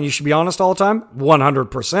lie and you should be honest all the time?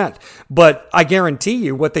 100%. But I guarantee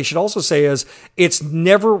you what they should also say is it's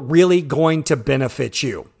never really going to benefit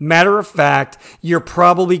you. Matter of fact, you're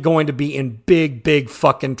probably going to be in big, big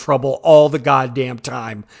fucking trouble all the goddamn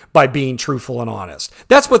time by being truthful and honest.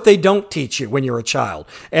 That's what they don't teach you when you're a child.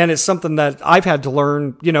 And it's something that I've had to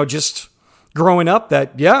learn, just growing up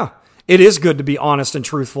that, yeah, it is good to be honest and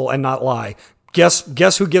truthful and not lie.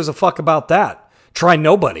 Guess who gives a fuck about that? Try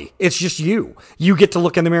nobody. It's just you. You get to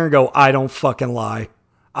look in the mirror and go, I don't fucking lie.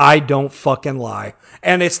 I don't fucking lie.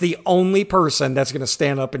 And it's the only person that's going to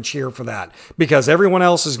stand up and cheer for that because everyone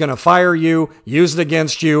else is going to fire you, use it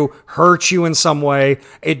against you, hurt you in some way.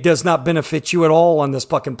 It does not benefit you at all on this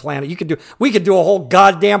fucking planet. We could do a whole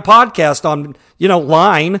goddamn podcast on,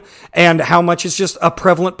 lying and how much it's just a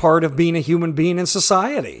prevalent part of being a human being in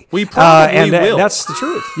society. We probably will. That's the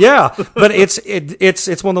truth. Yeah. But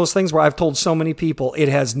it's one of those things where I've told so many people it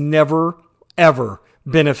has never, ever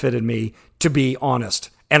benefited me to be honest.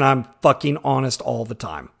 And I'm fucking honest all the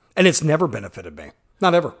time. And it's never benefited me.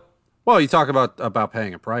 Not ever. Well, you talk about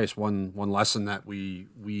paying a price. One lesson that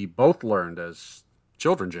we both learned as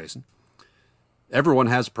children, Jason. Everyone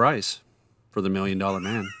has a price for the $1 Million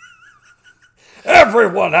Man.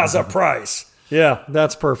 Everyone has a price. Yeah,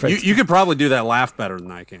 that's perfect. You could probably do that laugh better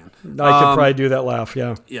than I can. I could probably do that laugh,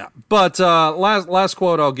 yeah. Yeah. But last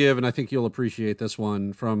quote I'll give, and I think you'll appreciate this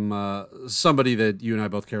one, from somebody that you and I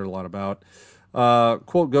both cared a lot about.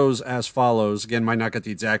 Quote goes as follows. Again, might not get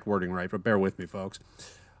the exact wording right, but bear with me, folks.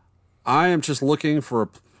 I'm just looking for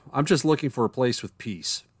a place with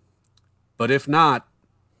peace. But if not,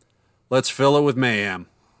 let's fill it with mayhem.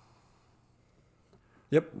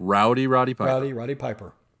 Yep. Rowdy Piper. Roddy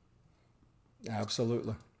Piper.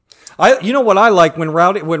 Absolutely. You know what I like when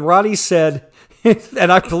Roddy said,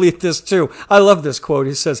 and I believe this too. I love this quote.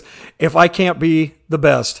 He says, "If I can't be the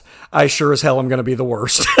best, I sure as hell am going to be the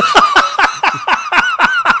worst."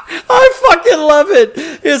 I fucking love it.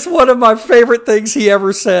 It's one of my favorite things he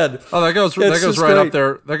ever said. Oh, that goes right up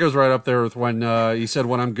there. That goes right up there with when he said,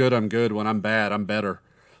 "When I'm good, I'm good. When I'm bad, I'm better."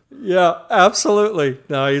 Yeah, absolutely.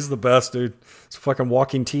 No, he's the best, dude. It's a fucking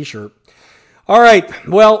walking T-shirt. All right,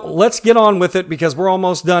 well, let's get on with it because we're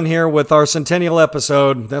almost done here with our centennial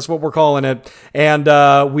episode. That's what we're calling it. And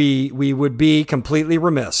we would be completely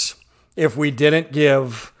remiss if we didn't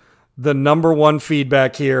give the number one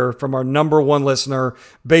feedback here from our number one listener,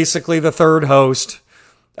 basically the third host.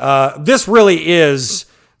 This really is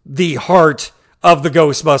the heart of the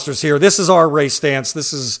Ghostbusters here. This is our race stance.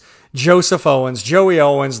 This is Joseph Owens, Joey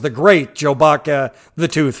Owens, the great Joe Baca, the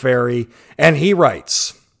Tooth Fairy. And he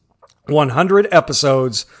writes, 100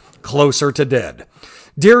 episodes closer to dead.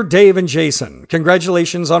 Dear Dave and Jason,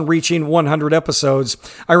 congratulations on reaching 100 episodes.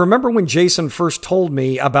 I remember when Jason first told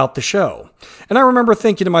me about the show. And I remember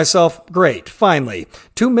thinking to myself, great, finally,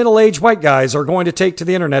 2 middle-aged white guys are going to take to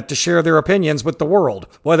the internet to share their opinions with the world.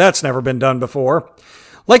 Well, that's never been done before.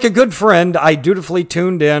 Like a good friend, I dutifully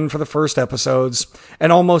tuned in for the first episodes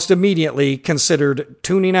and almost immediately considered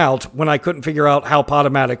tuning out when I couldn't figure out how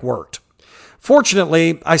Podomatic worked.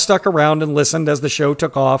 Fortunately, I stuck around and listened as the show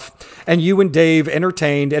took off, and you and Dave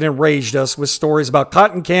entertained and enraged us with stories about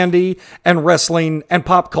cotton candy and wrestling and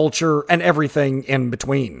pop culture and everything in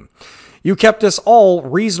between. You kept us all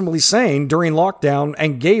reasonably sane during lockdown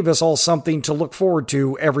and gave us all something to look forward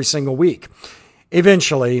to every single week.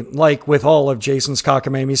 Eventually, like with all of Jason's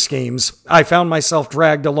cockamamie schemes, I found myself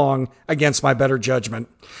dragged along against my better judgment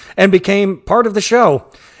and became part of the show.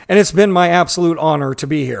 And it's been my absolute honor to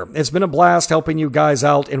be here. It's been a blast helping you guys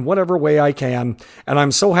out in whatever way I can, and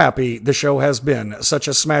I'm so happy the show has been such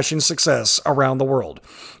a smashing success around the world.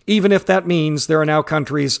 Even if that means there are now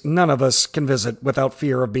countries none of us can visit without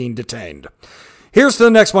fear of being detained. Here's to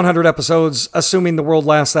the next 100 episodes, assuming the world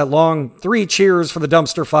lasts that long. 3 cheers for the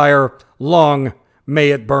dumpster fire. Long may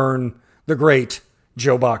it burn. The great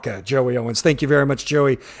Joe Baca, Joey Owens. Thank you very much,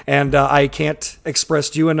 Joey. And I can't express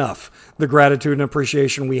to you enough the gratitude and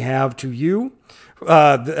appreciation we have to you.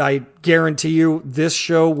 I guarantee you this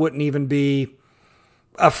show wouldn't even be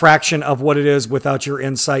a fraction of what it is without your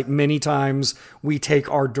insight. Many times we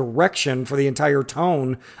take our direction for the entire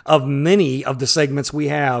tone of many of the segments we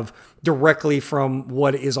have directly from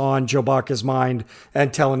what is on Joe Baca's mind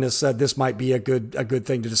and telling us that this might be a good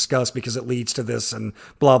thing to discuss because it leads to this and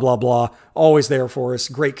blah, blah, blah. Always there for us.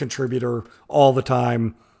 Great contributor all the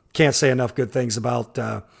time. Can't say enough good things about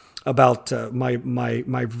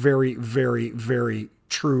my very, very, very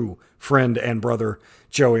true friend and brother,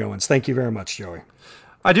 Joey Owens. Thank you very much, Joey.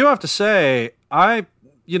 I do have to say, I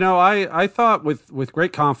thought with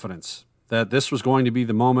great confidence that this was going to be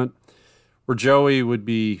the moment where Joey would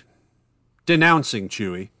be denouncing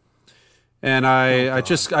Chewy, and I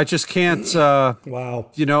just can't.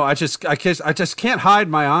 Wow. I just can't hide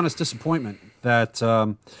my honest disappointment that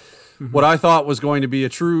what I thought was going to be a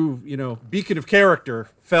true beacon of character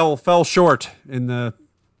fell short in the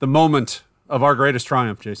moment of our greatest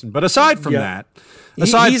triumph, Jason. But aside from that.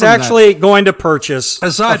 He's actually going to purchase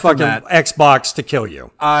a fucking that, Xbox to kill you.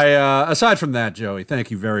 Aside from that, Joey, thank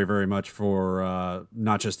you very, very much for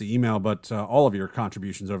not just the email, but all of your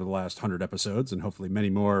contributions over the last 100 episodes, and hopefully many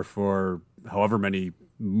more for however many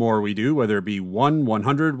more we do, whether it be 1,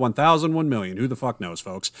 100, 1,000, 1 million. Who the fuck knows,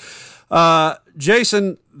 folks?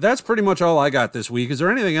 Jason, that's pretty much all I got this week. Is there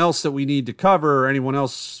anything else that we need to cover? Anyone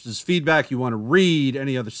else's feedback you want to read?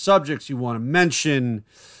 Any other subjects you want to mention?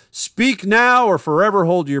 Speak now or forever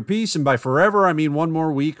hold your peace. And by forever, I mean one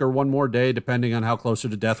more week or one more day, depending on how closer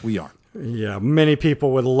to death we are. Yeah, many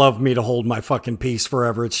people would love me to hold my fucking peace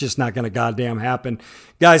forever. It's just not going to goddamn happen.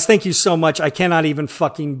 Guys, thank you so much. I cannot even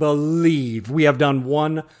fucking believe we have done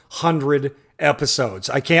 100 episodes.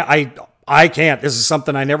 I can't. This is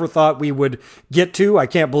something I never thought we would get to. I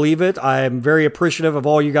can't believe it. I am very appreciative of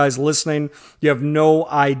all you guys listening. You have no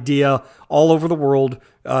idea. All over the world,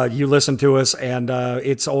 you listen to us, and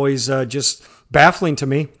it's always just baffling to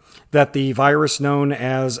me that the virus known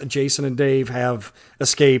as Jason and Dave have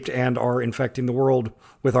escaped and are infecting the world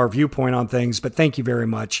with our viewpoint on things. But thank you very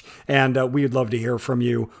much. And we would love to hear from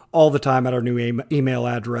you all the time at our new email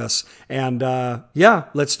address. And yeah,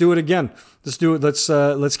 let's do it again. Let's do it.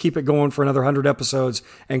 Let's keep it going for another 100 episodes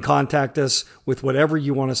and contact us with whatever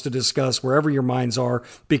you want us to discuss, wherever your minds are,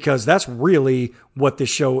 because that's really what this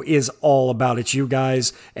show is all about. It's you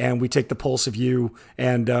guys, and we take the pulse of you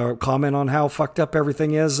and comment on how fucked up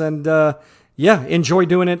everything is. And yeah, enjoy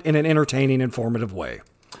doing it in an entertaining, informative way.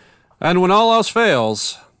 And when all else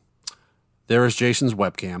fails, there is Jason's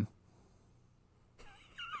webcam.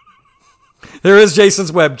 There is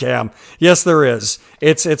Jason's webcam. Yes, there is.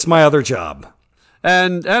 It's my other job.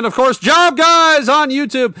 And of course, Job Guys on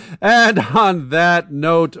YouTube. And on that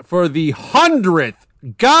note, for the 100th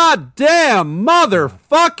goddamn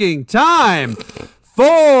motherfucking time,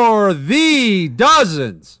 for the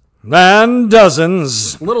dozens and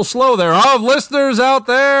dozens, a little slow there, of listeners out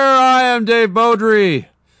there, I am Dave Beaudry.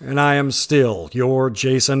 And I am still your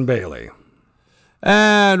Jason Bailey.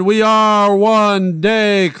 And we are one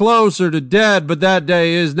day closer to dead, but that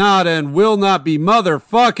day is not and will not be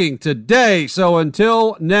motherfucking today. So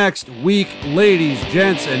until next week, ladies,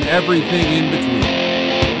 gents, and everything in between.